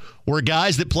goalkeepers were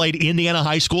guys that played Indiana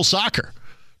high school soccer.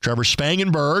 Trevor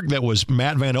Spangenberg, that was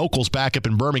Matt Van Okel's backup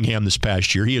in Birmingham this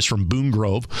past year. He is from Boone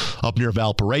Grove up near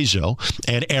Valparaiso.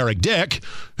 And Eric Dick,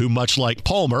 who much like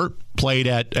Palmer, played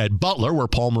at Butler, where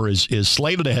Palmer is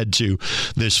slated to head to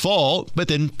this fall, but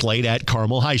then played at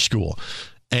Carmel High School.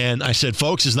 And I said,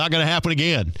 folks, it's not going to happen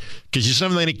again, because you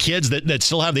have so many kids that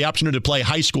still have the opportunity to play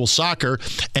high school soccer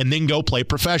and then go play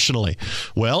professionally.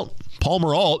 Well,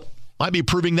 Palmer Alt might be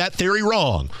proving that theory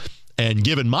wrong. And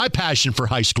given my passion for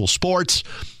high school sports,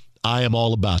 I am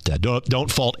all about that.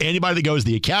 Don't fault anybody that goes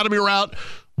the academy route,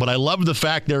 but I love the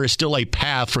fact there is still a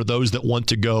path for those that want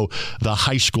to go the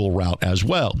high school route as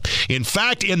well. In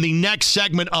fact, in the next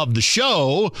segment of the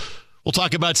show, we'll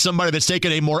talk about somebody that's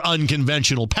taken a more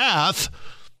unconventional path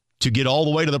to get all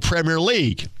the way to the Premier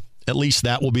League. At least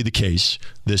that will be the case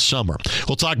this summer.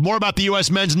 We'll talk more about the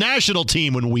U.S. men's national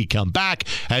team when we come back,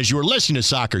 as you're listening to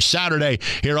Soccer Saturday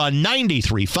here on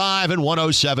 93.5 and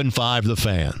 107.5 The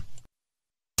Fan.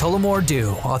 Tullamore Dew,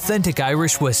 authentic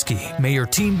Irish whiskey. May your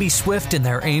team be swift in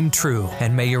their aim true,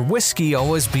 and may your whiskey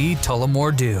always be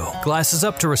Tullamore Dew. Glasses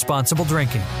up to responsible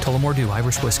drinking. Tullamore Dew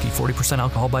Irish Whiskey, 40%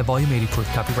 alcohol by volume, 80 proof.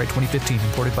 Copyright 2015,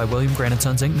 imported by William Grant &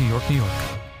 Sons, Inc., New York, New York.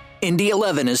 Indy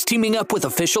 11 is teaming up with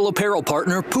official apparel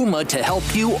partner Puma to help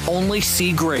you only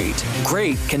see great.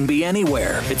 Great can be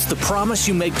anywhere. It's the promise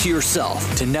you make to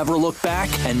yourself to never look back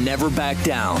and never back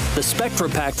down. The Spectra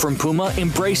Pack from Puma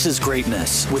embraces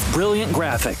greatness with brilliant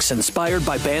graphics inspired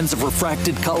by bands of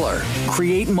refracted color.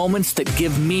 Create moments that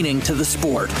give meaning to the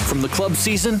sport, from the club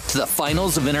season to the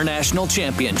finals of international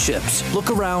championships.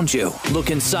 Look around you, look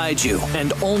inside you,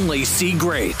 and only see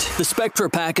great. The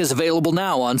Spectra Pack is available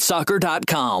now on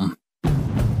soccer.com.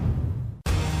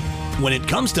 When it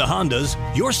comes to Hondas,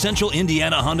 your Central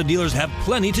Indiana Honda dealers have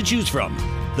plenty to choose from.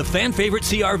 The fan favorite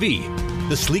CR-V,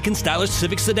 the sleek and stylish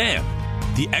Civic Sedan,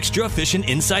 the extra efficient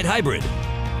Insight Hybrid,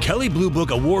 Kelley Blue Book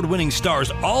award-winning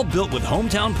stars, all built with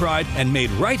hometown pride and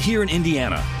made right here in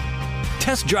Indiana.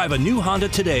 Test drive a new Honda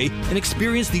today and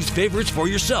experience these favorites for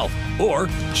yourself, or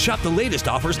shop the latest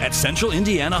offers at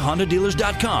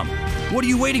CentralIndianaHondaDealers.com. What are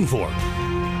you waiting for?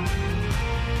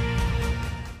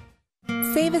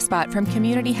 Save a Spot from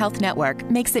Community Health Network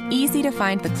makes it easy to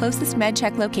find the closest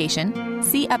MedCheck location,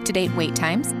 see up-to-date wait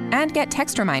times, and get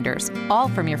text reminders, all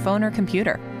from your phone or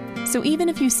computer. So even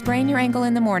if you sprain your ankle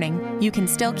in the morning, you can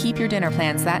still keep your dinner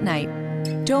plans that night.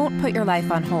 Don't put your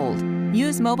life on hold.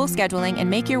 Use mobile scheduling and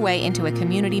make your way into a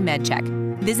community MedCheck.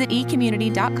 Visit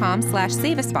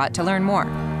ecommunity.com/saveaspot to learn more.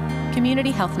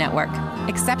 Community Health Network.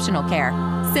 Exceptional care.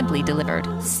 Simply delivered.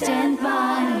 Stand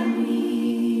by me.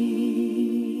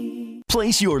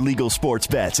 Place your legal sports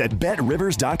bets at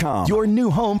BetRivers.com, your new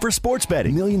home for sports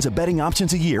betting. Millions of betting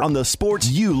options a year on the sports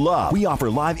you love. We offer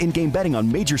live in-game betting on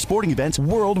major sporting events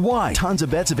worldwide. Tons of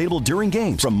bets available during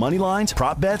games, from money lines,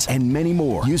 prop bets, and many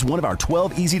more. Use one of our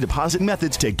 12 easy deposit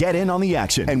methods to get in on the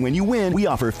action. And when you win, we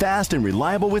offer fast and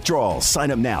reliable withdrawals.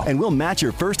 Sign up now, and we'll match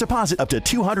your first deposit up to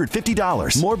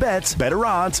 $250. More bets, better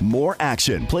odds, more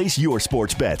action. Place your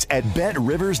sports bets at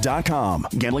BetRivers.com.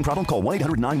 Gambling problem? Call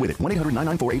 1-800-9-WITH-IT.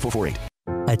 1-800-994-8448.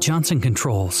 At Johnson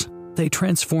Controls, they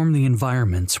transform the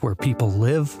environments where people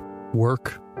live,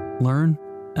 work, learn,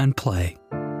 and play.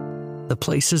 The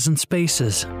places and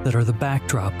spaces that are the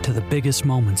backdrop to the biggest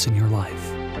moments in your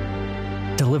life.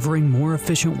 Delivering more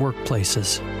efficient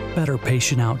workplaces, better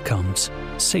patient outcomes,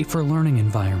 safer learning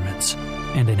environments,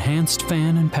 and enhanced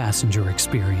fan and passenger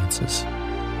experiences.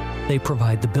 They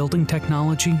provide the building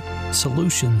technology,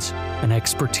 solutions, and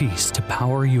expertise to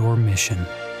power your mission.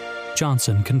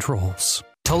 Johnson Controls.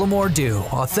 Tullamore Dew,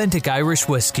 authentic Irish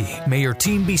whiskey. May your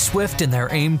team be swift in their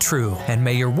aim true, and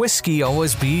may your whiskey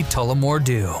always be Tullamore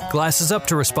Dew. Glasses up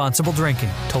to responsible drinking.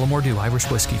 Tullamore Dew Irish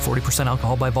Whiskey, 40%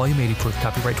 alcohol by volume, 80 proof.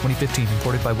 Copyright 2015,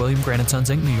 imported by William Grant & Sons,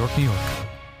 Inc., New York, New York.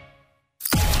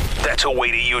 wants a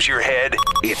way to use your head?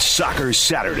 It's Soccer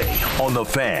Saturday on The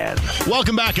Fan.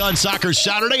 Welcome back on Soccer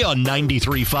Saturday on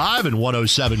 93.5 and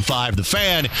 107.5 The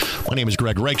Fan. My name is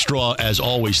Greg Rakestraw. As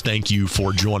always, thank you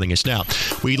for joining us. Now,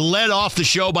 we led off the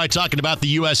show by talking about the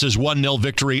U.S.'s 1-0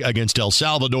 victory against El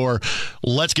Salvador.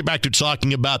 Let's get back to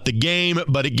talking about the game,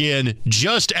 but again,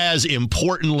 just as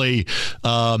importantly,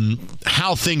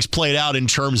 how things played out in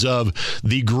terms of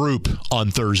the group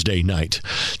on Thursday night.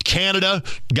 Canada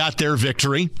got their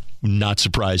victory, not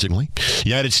surprisingly.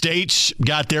 United States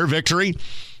got their victory,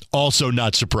 also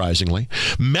not surprisingly.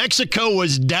 Mexico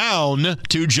was down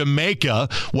to Jamaica,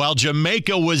 while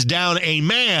Jamaica was down a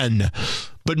man.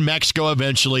 But Mexico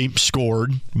eventually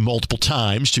scored multiple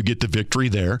times to get the victory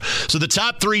there. So the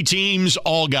top three teams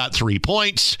all got 3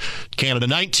 points. Canada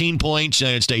 19 points,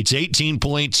 United States 18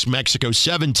 points, Mexico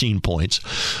 17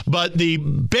 points. But the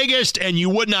biggest, and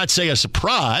you would not say a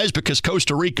surprise because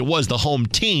Costa Rica was the home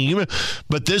team,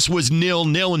 but this was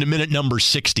 0-0 into minute number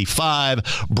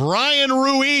 65. Brian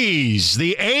Ruiz,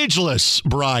 the ageless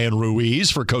Brian Ruiz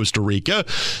for Costa Rica,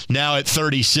 now at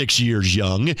 36 years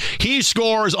young. He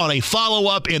scores on a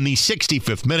follow-up in the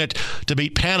 65th minute to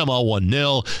beat Panama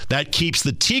 1-0. That keeps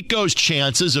the Ticos'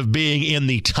 chances of being in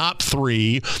the top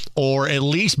three or at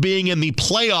least being in the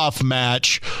playoff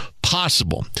match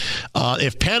possible.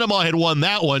 If Panama had won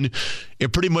that one,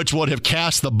 it pretty much would have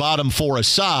cast the bottom four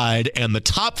aside, and the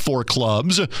top four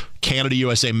clubs, Canada,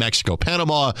 USA, Mexico,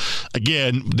 Panama,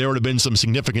 again, there would have been some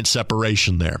significant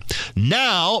separation there.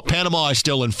 Now, Panama is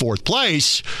still in fourth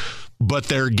place, but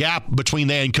their gap between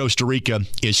they and Costa Rica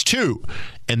is 2.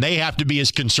 And they have to be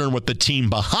as concerned with the team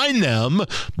behind them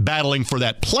battling for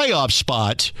that playoff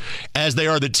spot as they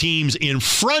are the teams in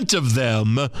front of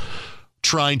them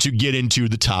trying to get into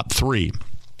the top 3.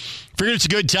 Figured it's a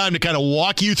good time to kind of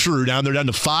walk you through. Now they're down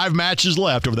to 5 matches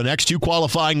left over the next 2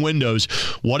 qualifying windows.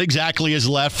 What exactly is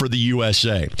left for the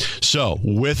USA? So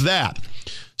with that,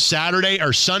 Saturday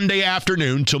or Sunday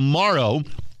afternoon, tomorrow,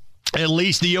 at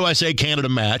least the USA-Canada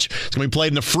match. It's going to be played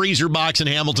in the Freezer Box in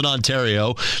Hamilton, Ontario.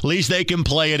 At least they can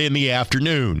play it in the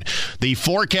afternoon. The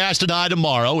forecasted high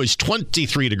tomorrow is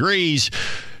 23 degrees.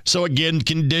 So again,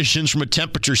 conditions from a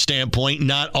temperature standpoint,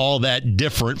 not all that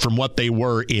different from what they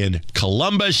were in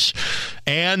Columbus.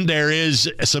 And there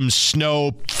is some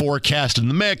snow forecast in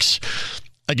the mix.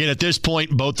 Again, at this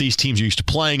point, both these teams are used to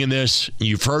playing in this.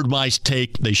 You've heard my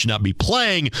take. They should not be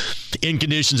playing in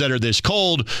conditions that are this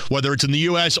cold, whether it's in the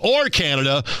U.S. or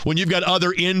Canada, when you've got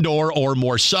other indoor or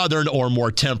more southern or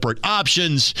more temperate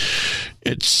options.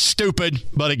 It's stupid,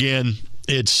 but again,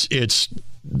 it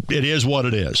is what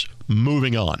it is.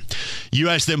 Moving on.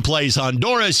 U.S. then plays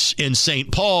Honduras in St.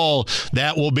 Paul.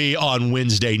 That will be on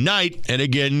Wednesday night. And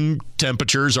again,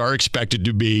 temperatures are expected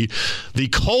to be the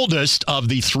coldest of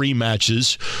the 3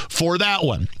 matches for that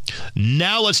one.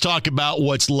 Now let's talk about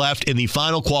what's left in the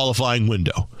final qualifying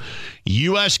window.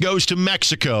 U.S. goes to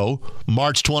Mexico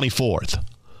March 24th.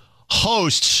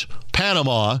 Hosts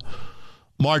Panama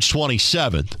March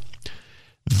 27th.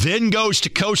 Then goes to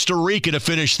Costa Rica to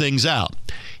finish things out.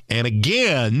 And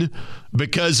again,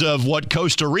 because of what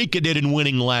Costa Rica did in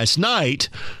winning last night,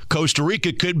 Costa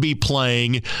Rica could be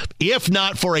playing, if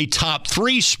not for a top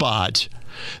 3 spot,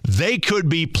 they could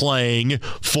be playing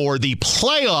for the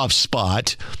playoff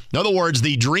spot. In other words,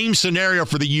 the dream scenario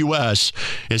for the U.S.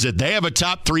 is that they have a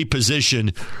top 3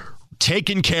 position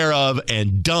taken care of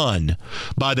and done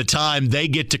by the time they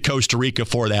get to Costa Rica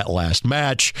for that last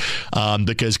match.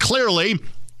 Because clearly,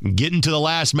 getting to the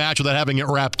last match without having it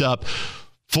wrapped up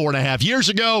 4.5 years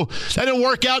ago, that didn't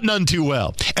work out none too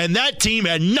well. And that team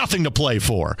had nothing to play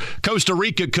for. Costa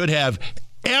Rica could have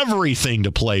everything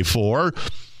to play for.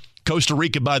 Costa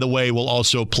Rica, by the way, will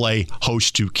also play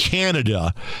host to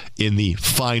Canada in the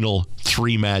final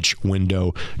 3-match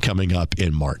window coming up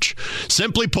in March.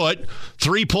 Simply put,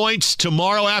 3 points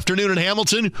tomorrow afternoon in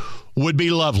Hamilton would be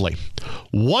lovely.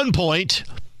 1 point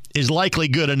is likely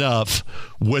good enough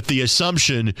with the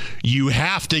assumption you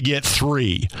have to get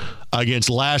 3 against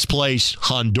last place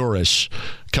Honduras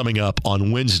coming up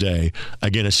on Wednesday.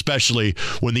 Again, especially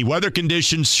when the weather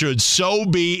conditions should so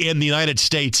be in the United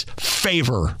States'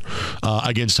 favor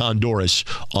against Honduras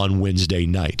on Wednesday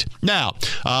night. Now,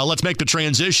 let's make the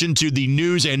transition to the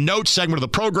news and notes segment of the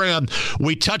program.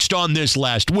 We touched on this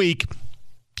last week.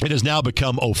 It has now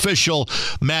become official.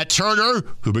 Matt Turner,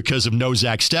 who because of no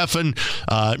Zach Steffen,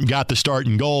 got the start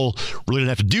and goal, really didn't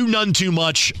have to do none too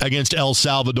much against El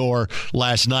Salvador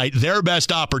last night.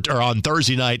 On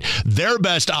Thursday night, their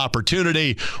best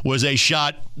opportunity was a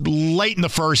shot late in the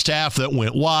first half that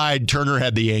went wide. Turner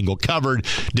had the angle covered,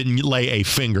 didn't lay a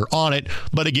finger on it.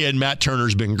 But again, Matt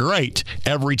Turner's been great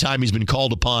every time he's been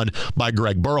called upon by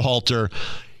Greg Berhalter.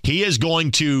 he is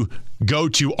going to go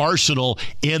to Arsenal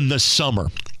in the summer.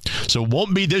 So it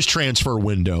won't be this transfer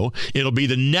window. It'll be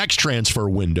the next transfer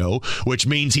window, which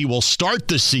means he will start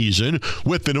the season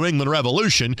with the New England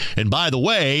Revolution. And by the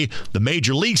way, the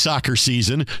Major League Soccer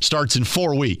season starts in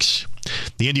 4 weeks.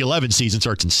 The Indy 11 season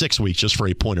starts in 6 weeks, just for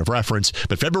a point of reference.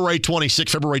 But February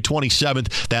 26th, February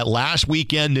 27th, that last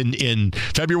weekend in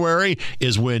February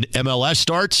is when MLS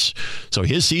starts. So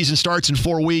his season starts in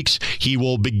 4 weeks. He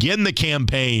will begin the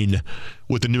campaign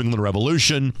with the New England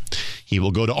Revolution. He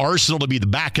will go to Arsenal to be the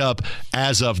backup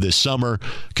as of this summer.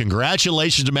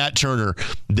 Congratulations to Matt Turner.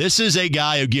 This is a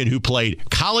guy, again, who played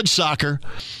college soccer.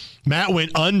 Matt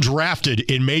went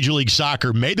undrafted in Major League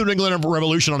Soccer, made the New England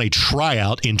Revolution on a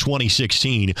tryout in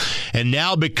 2016, and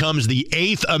now becomes the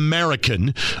 8th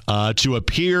American to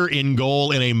appear in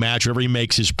goal in a match whenever he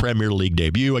makes his Premier League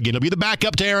debut. Again, he'll be the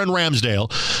backup to Aaron Ramsdale,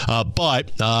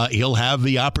 but he'll have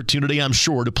the opportunity, I'm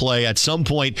sure, to play at some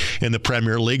point in the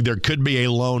Premier League. There could be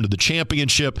a loan to the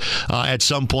championship at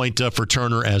some point for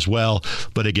Turner as well.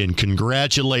 But again,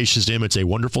 congratulations to him. It's a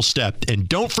wonderful step. And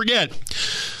don't forget,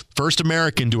 first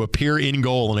American to appear in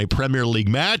goal in a Premier League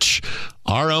match,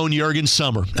 our own Jurgen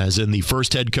Sommer, as in the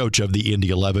first head coach of the Indy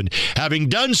 11, having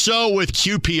done so with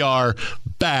QPR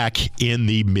back in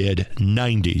the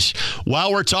mid-90s.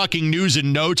 While we're talking news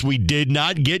and notes, we did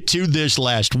not get to this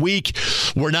last week.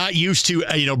 We're not used to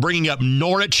bringing up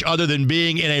Norwich other than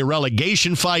being in a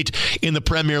relegation fight in the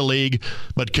Premier League,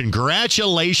 but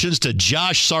congratulations to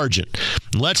Josh Sargent.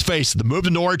 Let's face it, the move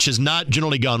to Norwich has not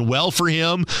generally gone well for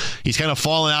him. He's kind of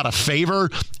fallen out of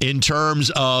favor in terms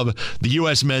of the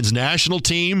U.S. men's national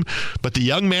team, but the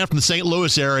young man from the St.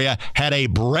 Louis area had a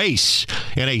brace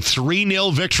in a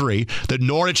 3-0 victory that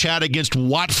Norwich had against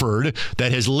Watford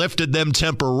that has lifted them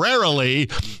temporarily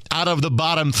out of the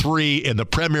bottom 3 in the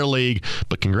Premier League.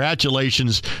 But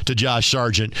congratulations to Josh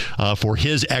Sargent for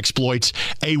his exploits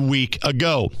a week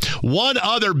ago. One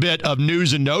other bit of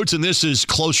news and notes, and this is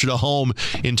closer to home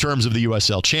in terms of the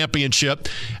USL Championship.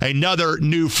 Another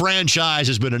new franchise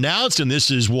has been announced, and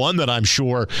this is one that I'm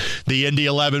sure the Indy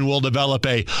 11 will develop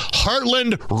a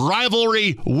heartland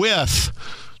rivalry with.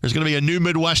 There's going to be a new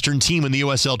Midwestern team in the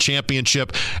USL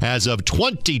Championship as of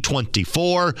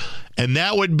 2024, and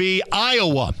that would be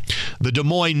Iowa. The Des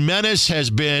Moines Menace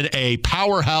has been a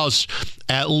powerhouse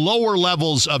at lower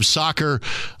levels of soccer,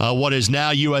 what is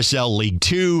now USL League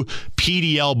 2,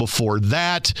 PDL before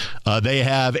that. They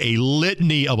have a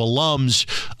litany of alums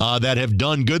that have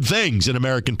done good things in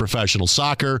American professional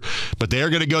soccer, but they're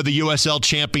going to go the USL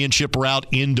Championship route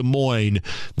in Des Moines.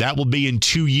 That will be in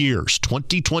 2 years,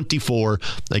 2024.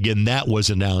 Again, that was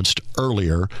announced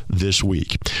earlier this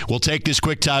week. We'll take this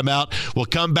quick time out. We'll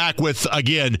come back with,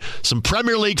 again, some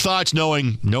Premier League thoughts,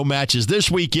 knowing no matches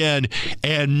this weekend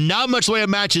and not much way of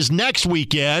matches next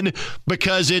weekend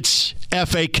because it's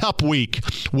FA Cup week.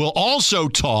 We'll also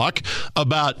talk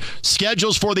about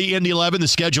schedules for the Indy 11. The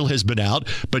schedule has been out,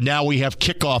 but now we have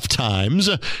kickoff times,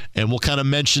 and we'll kind of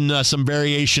mention some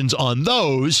variations on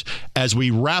those as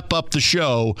we wrap up the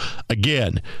show.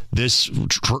 Again, this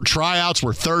tryouts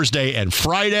were Thursday and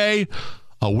Friday,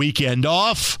 a weekend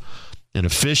off, and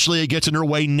officially it gets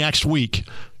underway next week.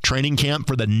 Training camp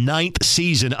for the 9th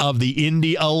season of the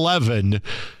Indy 11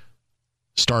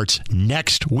 starts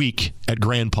next week at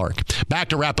Grand Park. Back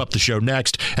to wrap up the show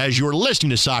next as you're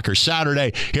listening to Soccer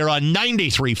Saturday here on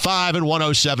 93.5 and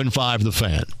 107.5 The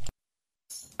Fan.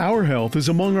 Our health is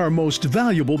among our most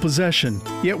valuable possession,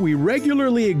 yet we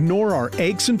regularly ignore our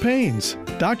aches and pains.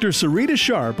 Dr. Sarita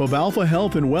Sharp of Alpha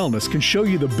Health and Wellness can show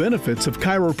you the benefits of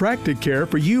chiropractic care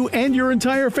for you and your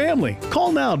entire family.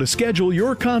 Call now to schedule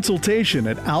your consultation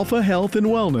at Alpha Health and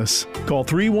Wellness. Call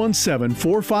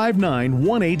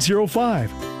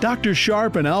 317-459-1805. Dr.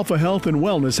 Sharp and Alpha Health and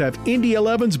Wellness have Indy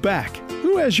 11's back.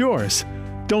 Who has yours?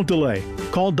 Don't delay.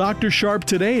 Call Dr. Sharp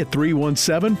today at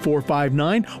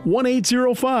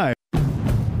 317-459-1805.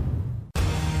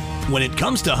 When it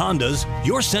comes to Hondas,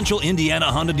 your Central Indiana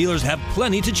Honda dealers have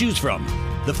plenty to choose from.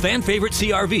 The fan favorite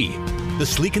CR-V, the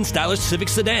sleek and stylish Civic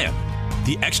Sedan,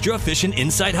 the extra efficient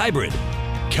Insight Hybrid.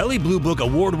 Kelley Blue Book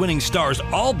award-winning stars,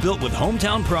 all built with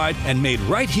hometown pride and made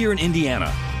right here in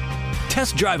Indiana.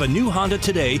 Test drive a new Honda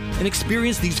today and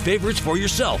experience these favorites for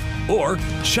yourself. Or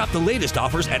shop the latest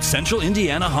offers at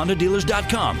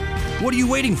CentralIndianaHondaDealers.com. What are you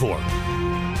waiting for?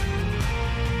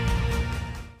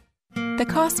 The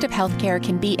cost of healthcare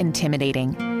can be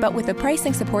intimidating, but with the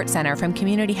Pricing Support Center from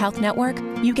Community Health Network,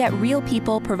 you get real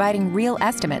people providing real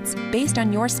estimates based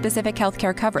on your specific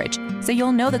healthcare coverage, so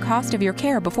you'll know the cost of your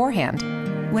care beforehand.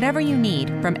 Whatever you need,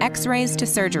 from x-rays to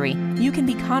surgery, you can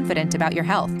be confident about your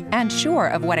health and sure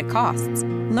of what it costs.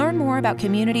 Learn more about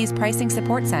Community's Pricing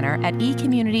Support Center at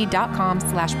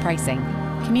ecommunity.com/pricing.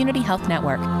 Community Health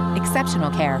Network.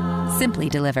 Exceptional care. Simply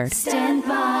delivered. Stand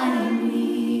by me.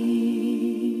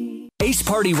 Ace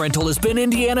Party Rental has been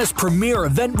Indiana's premier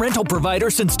event rental provider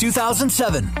since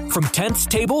 2007. From tents,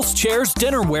 tables, chairs,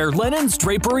 dinnerware, linens,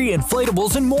 drapery,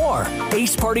 inflatables, and more.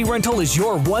 Ace Party Rental is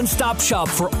your one-stop shop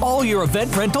for all your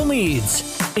event rental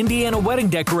needs. Indiana Wedding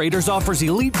Decorators offers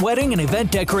elite wedding and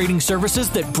event decorating services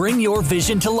that bring your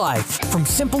vision to life. From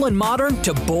simple and modern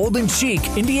to bold and chic,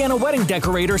 Indiana Wedding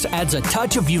Decorators adds a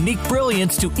touch of unique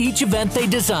brilliance to each event they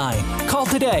design. Call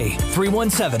today,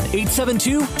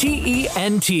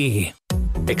 317-872-TENT.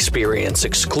 Experience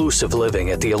exclusive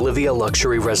living at the Olivia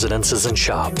Luxury Residences and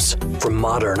Shops. From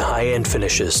modern high-end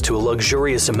finishes to a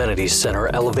luxurious amenities center,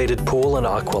 elevated pool, and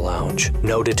aqua lounge,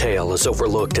 no detail is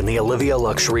overlooked in the Olivia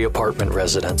Luxury Apartment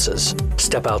Residences.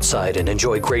 Step outside and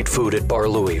enjoy great food at Bar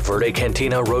Louie, Verde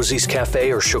Cantina, Rosie's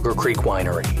Cafe, or Sugar Creek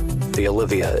Winery. The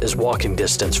Olivia is walking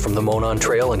distance from the Monon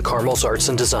Trail and Carmel's Arts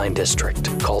and Design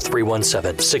District. Call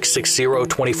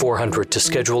 317-660-2400 to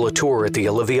schedule a tour at the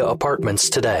Olivia Apartments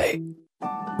today.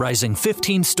 Rising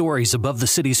 15 stories above the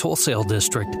city's wholesale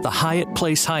district, the Hyatt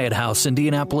Place Hyatt House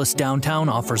Indianapolis downtown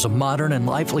offers a modern and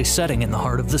lively setting in the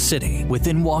heart of the city,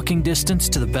 within walking distance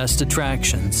to the best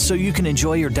attractions, so you can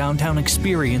enjoy your downtown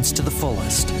experience to the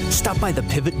fullest. Stop by the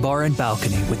Pivot Bar and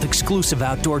Balcony with exclusive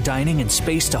outdoor dining and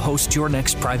space to host your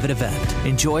next private event.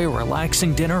 Enjoy a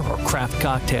relaxing dinner or craft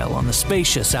cocktail on the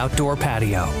spacious outdoor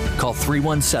patio. Call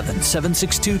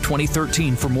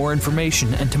 317-762-2013 for more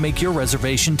information and to make your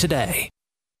reservation today.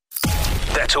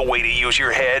 That's a way to use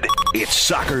your head. It's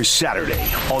Soccer Saturday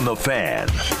on The Fan.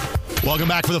 Welcome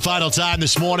back for the final time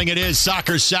this morning. It is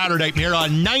Soccer Saturday here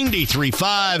on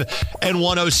 93.5 and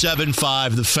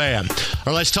 107.5 The Fan. All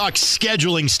right, let's talk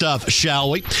scheduling stuff, shall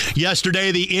we?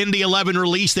 Yesterday, the Indy 11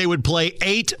 released they would play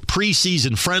 8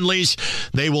 preseason friendlies.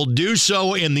 They will do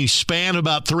so in the span of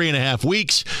about 3.5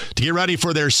 weeks to get ready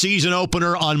for their season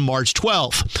opener on March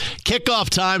 12th. Kickoff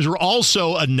times were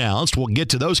also announced. We'll get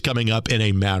to those coming up in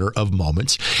a matter of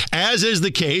moments. As is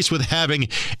the case with having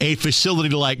a facility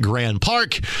like Grand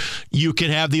Park, you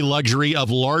can have the luxury of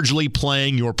largely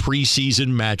playing your preseason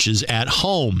matches at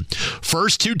home.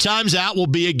 First 2 times out will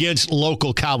be against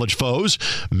local college foes.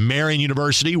 Marian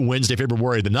University, Wednesday,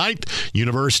 February the 9th.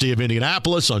 University of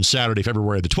Indianapolis on Saturday,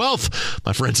 February the 12th.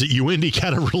 My friends at UIndy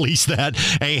kind of released that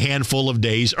a handful of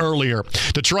days earlier.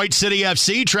 Detroit City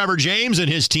FC, Trevor James and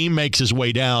his team makes his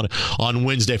way down on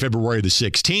Wednesday, February the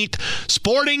 16th.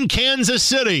 Sporting Kansas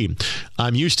City.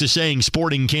 I'm used to saying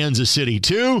Sporting Kansas City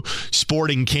too.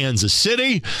 Sporting Kansas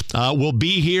City will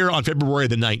be here on February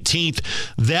the 19th.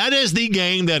 That is the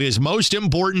game that is most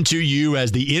important to you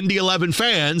as the Indy 11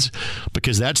 fans,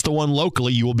 because that's the one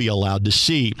locally you will be allowed to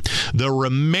see. The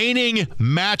remaining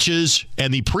matches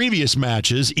and the previous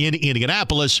matches in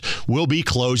Indianapolis will be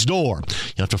closed door.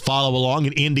 You have to follow along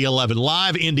at Indy 11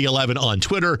 Live, Indy 11 on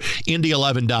Twitter,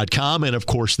 Indy11.com, and of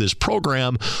course this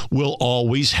program will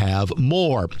always have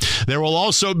more. There will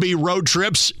also be road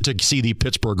trips to see the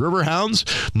Pittsburgh Riverhounds,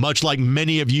 much like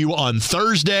many of you on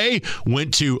Thursday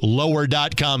went to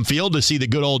Lower.com Field to see the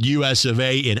good old US of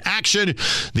A in action.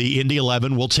 The Indy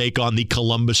 11 will take on the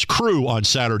Columbus Crew on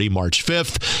Saturday, March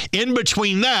 5th. In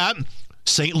between that,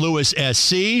 St. Louis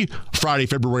SC, Friday,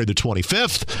 February the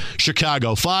 25th.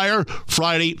 Chicago Fire,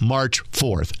 Friday, March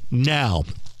 4th. Now,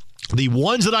 the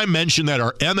ones that I mentioned that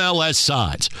are MLS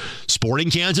sides,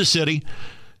 Sporting Kansas City,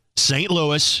 St.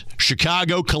 Louis,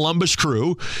 Chicago, Columbus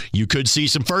Crew. You could see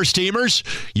some first-teamers.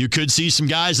 You could see some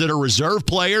guys that are reserve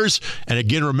players. And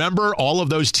again, remember, all of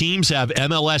those teams have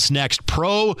MLS Next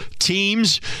Pro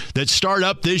teams that start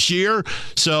up this year.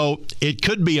 So it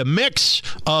could be a mix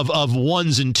of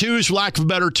ones and twos, for lack of a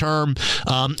better term.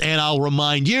 And I'll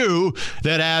remind you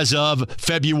that as of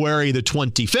February the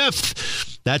 25th,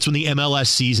 that's when the MLS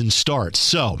season starts.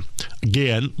 So,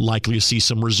 again, likely to see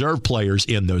some reserve players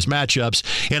in those matchups.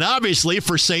 And obviously,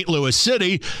 for St. Louis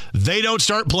City, they don't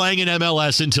start playing in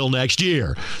MLS until next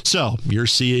year. So, you're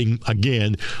seeing,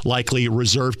 again, likely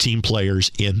reserve team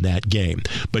players in that game.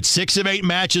 But 6 of 8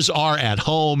 matches are at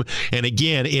home. And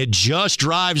again, it just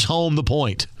drives home the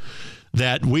point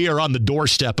that we are on the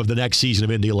doorstep of the next season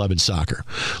of Indy 11 soccer.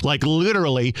 Like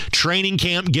literally, training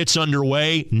camp gets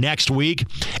underway next week,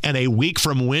 and a week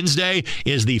from Wednesday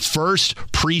is the first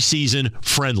preseason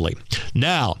friendly.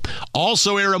 Now,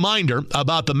 also a reminder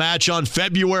about the match on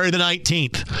February the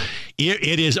 19th.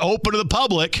 It is open to the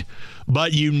public,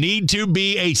 but you need to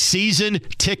be a season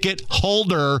ticket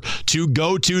holder to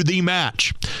go to the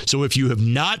match. So if you have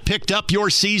not picked up your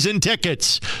season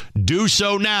tickets, do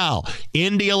so now.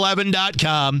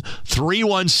 Indy11.com,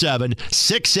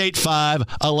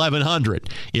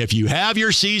 317-685-1100. If you have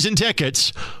your season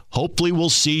tickets, hopefully we'll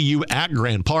see you at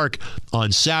Grand Park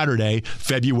on Saturday,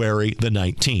 February the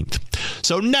 19th.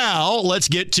 So now let's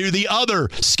get to the other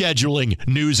scheduling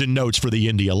news and notes for the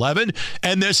Indy 11.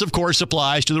 And this, of course,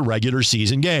 applies to the regular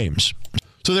season games.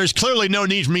 So there's clearly no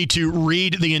need for me to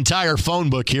read the entire phone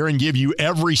book here and give you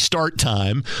every start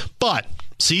time. But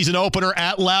season opener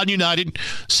at Loudoun United,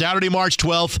 Saturday, March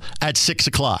 12th at 6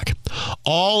 o'clock.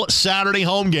 All Saturday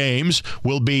home games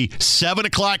will be 7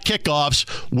 o'clock kickoffs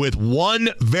with one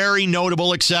very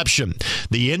notable exception.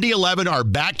 The Indy 11 are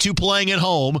back to playing at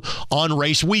home on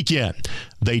race weekend.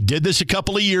 They did this a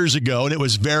couple of years ago, and it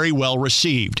was very well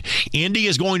received. Indy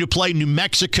is going to play New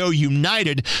Mexico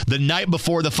United the night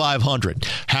before the 500.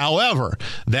 However,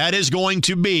 that is going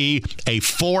to be a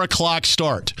 4 o'clock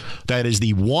start. That is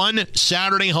the one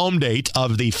Saturday home date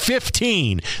of the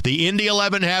 15 the Indy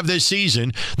 11 have this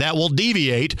season that will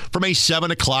deviate from a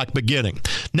 7 o'clock beginning.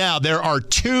 Now, there are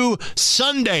 2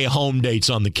 Sunday home dates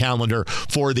on the calendar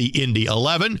for the Indy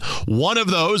 11. One of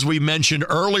those we mentioned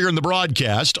earlier in the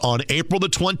broadcast on April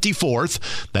the 24th.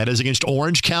 That is against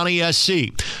Orange County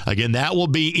SC. Again, that will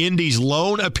be Indy's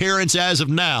lone appearance as of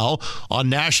now on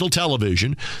national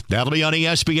television. That'll be on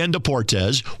ESPN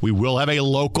Deportes. We will have a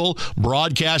local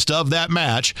broadcast of that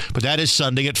match, but that is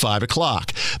Sunday at 5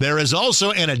 o'clock. There is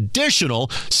also an additional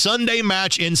Sunday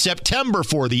match in September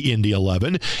for the Indy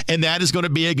 11, and that is going to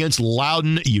be against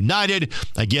Loudoun United.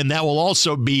 Again, that will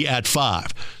also be at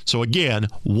 5. So again,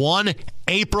 one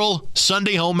April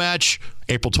Sunday home match,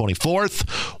 April 24th.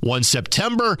 One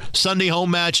September Sunday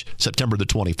home match, September the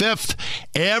 25th.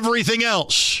 Everything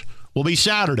else will be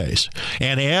Saturdays,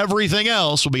 and everything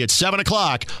else will be at 7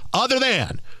 o'clock, other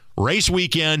than race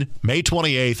weekend, May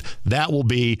 28th. That will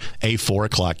be a 4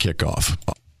 o'clock kickoff.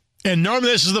 And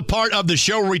normally this is the part of the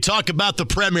show where we talk about the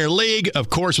Premier League,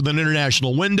 of course, with an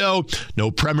international window.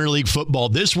 No Premier League football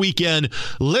this weekend.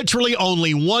 Literally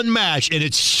only one match, and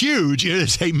it's huge. It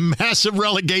is a massive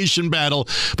relegation battle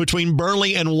between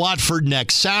Burnley and Watford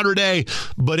next Saturday,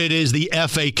 but it is the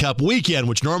FA Cup weekend,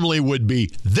 which normally would be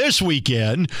this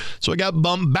weekend. So it got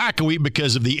bumped back a week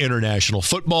because of the international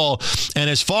football.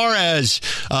 And as far as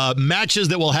matches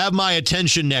that will have my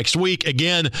attention next week,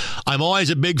 again, I'm always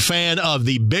a big fan of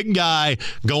the big guy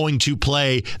going to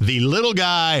play the little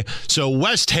guy. So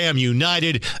West Ham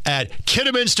United at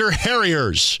Kidderminster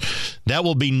Harriers. That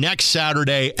will be next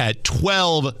Saturday at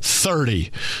 12:30.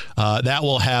 That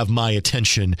will have my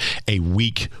attention a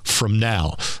week from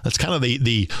now. That's kind of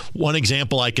the one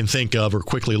example I can think of or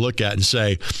quickly look at and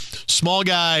say, small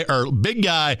guy or big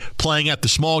guy playing at the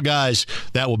small guys.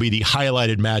 That will be the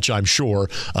highlighted match, I'm sure,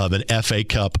 of an FA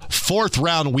Cup 4th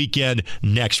round weekend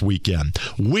next weekend.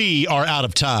 We are out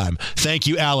of time. Thank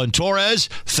you, Alan Torres.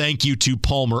 Thank you to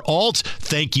Palmer Alt.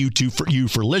 Thank you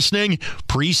for listening.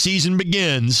 Preseason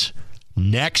begins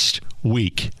next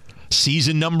week.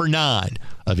 Season number 9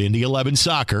 of Indy 11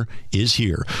 Soccer is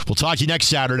here. We'll talk to you next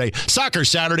Saturday. Soccer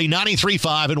Saturday,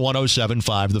 93.5 and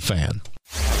 107.5 The Fan.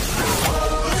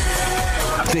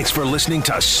 Thanks for listening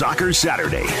to Soccer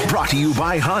Saturday, brought to you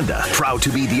by Honda, proud to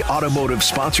be the automotive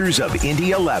sponsors of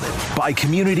Indy 11, by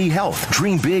Community Health,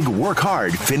 dream big, work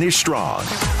hard, finish strong,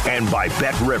 and by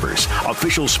Bet Rivers,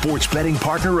 official sports betting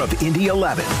partner of Indy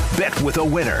 11. Bet with a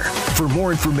winner. For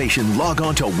more information, log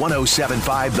on to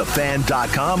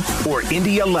 1075thefan.com or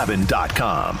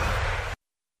Indy11.com.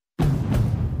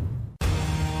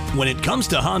 When it comes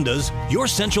to Hondas, your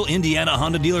Central Indiana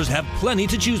Honda dealers have plenty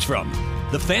to choose from.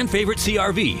 The fan favorite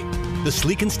CR-V, the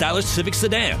sleek and stylish Civic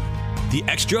Sedan, the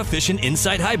extra efficient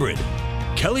Insight Hybrid.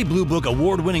 Kelley Blue Book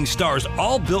award-winning stars,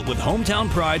 all built with hometown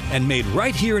pride and made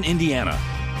right here in Indiana.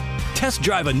 Test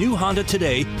drive a new Honda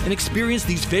today and experience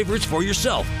these favorites for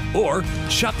yourself. Or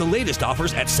shop the latest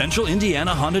offers at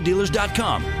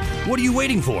CentralIndianaHondaDealers.com. What are you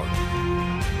waiting for?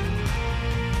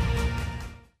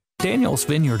 Daniel's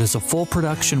Vineyard is a full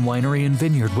production winery and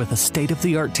vineyard with a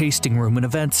state-of-the-art tasting room and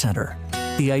event center.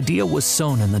 The idea was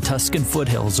sown in the Tuscan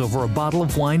foothills over a bottle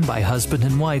of wine by husband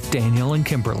and wife Daniel and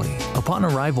Kimberly. Upon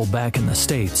arrival back in the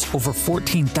States, over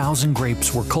 14,000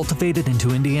 grapes were cultivated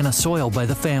into Indiana soil by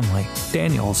the family.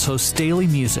 Daniel's hosts daily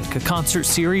music, a concert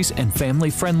series, and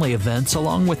family-friendly events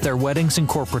along with their weddings and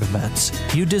corporate events.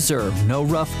 You deserve no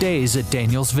rough days at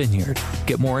Daniel's Vineyard.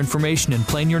 Get more information and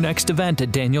plan your next event at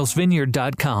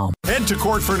danielsvineyard.com. Head to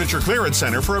Court Furniture Clearance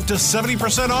Center for up to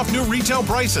 70% off new retail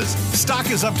prices. Stock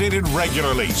is updated regularly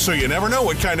regularly, so you never know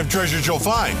what kind of treasures you'll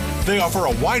find. They offer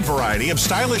a wide variety of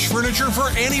stylish furniture for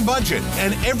any budget,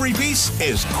 and every piece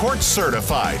is Court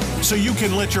certified, so you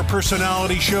can let your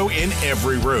personality show in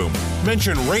every room.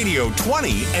 Mention Radio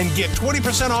 20 and get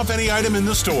 20% off any item in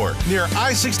the store near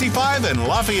I-65 and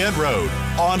Lafayette Road.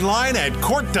 Online at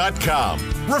Court.com.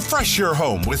 Refresh your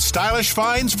home with stylish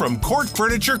finds from Court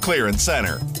Furniture Clearance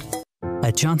Center.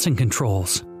 At Johnson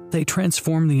Controls, they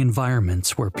transform the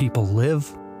environments where people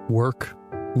live, work,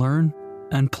 learn,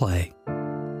 and play.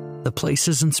 The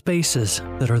places and spaces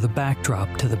that are the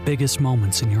backdrop to the biggest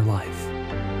moments in your life.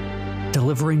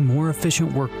 Delivering more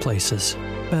efficient workplaces,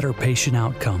 better patient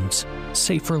outcomes,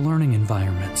 safer learning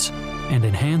environments, and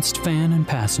enhanced fan and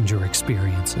passenger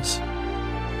experiences.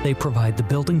 They provide the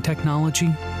building technology,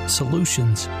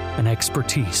 solutions, and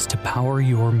expertise to power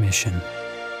your mission.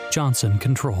 Johnson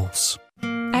Controls.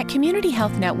 At Community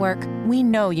Health Network, we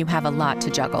know you have a lot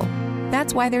to juggle.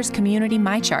 That's why there's Community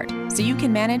MyChart, so you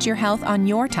can manage your health on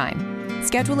your time.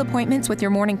 Schedule appointments with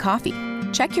your morning coffee.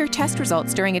 Check your test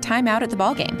results during a timeout at the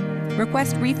ballgame.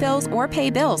 Request refills or pay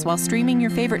bills while streaming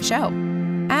your favorite show.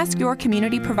 Ask your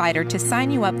community provider to sign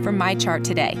you up for MyChart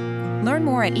today. Learn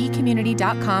more at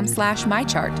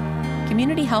ecommunity.com/mychart.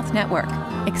 Community Health Network.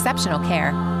 Exceptional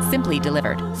care, simply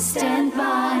delivered. Stand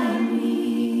by me.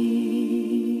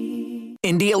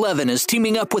 Indy 11 is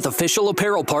teaming up with official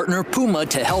apparel partner Puma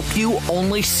to help you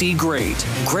only see great.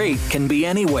 Great can be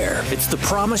anywhere. It's the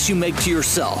promise you make to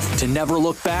yourself to never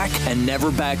look back and never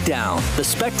back down. The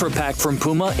Spectra Pack from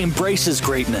Puma embraces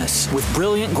greatness with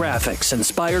brilliant graphics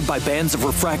inspired by bands of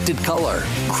refracted color.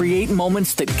 Create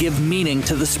moments that give meaning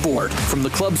to the sport, from the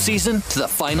club season to the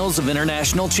finals of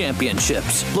international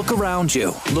championships. Look around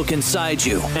you, look inside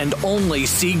you, and only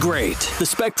see great. The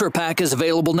Spectra Pack is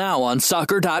available now on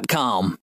soccer.com.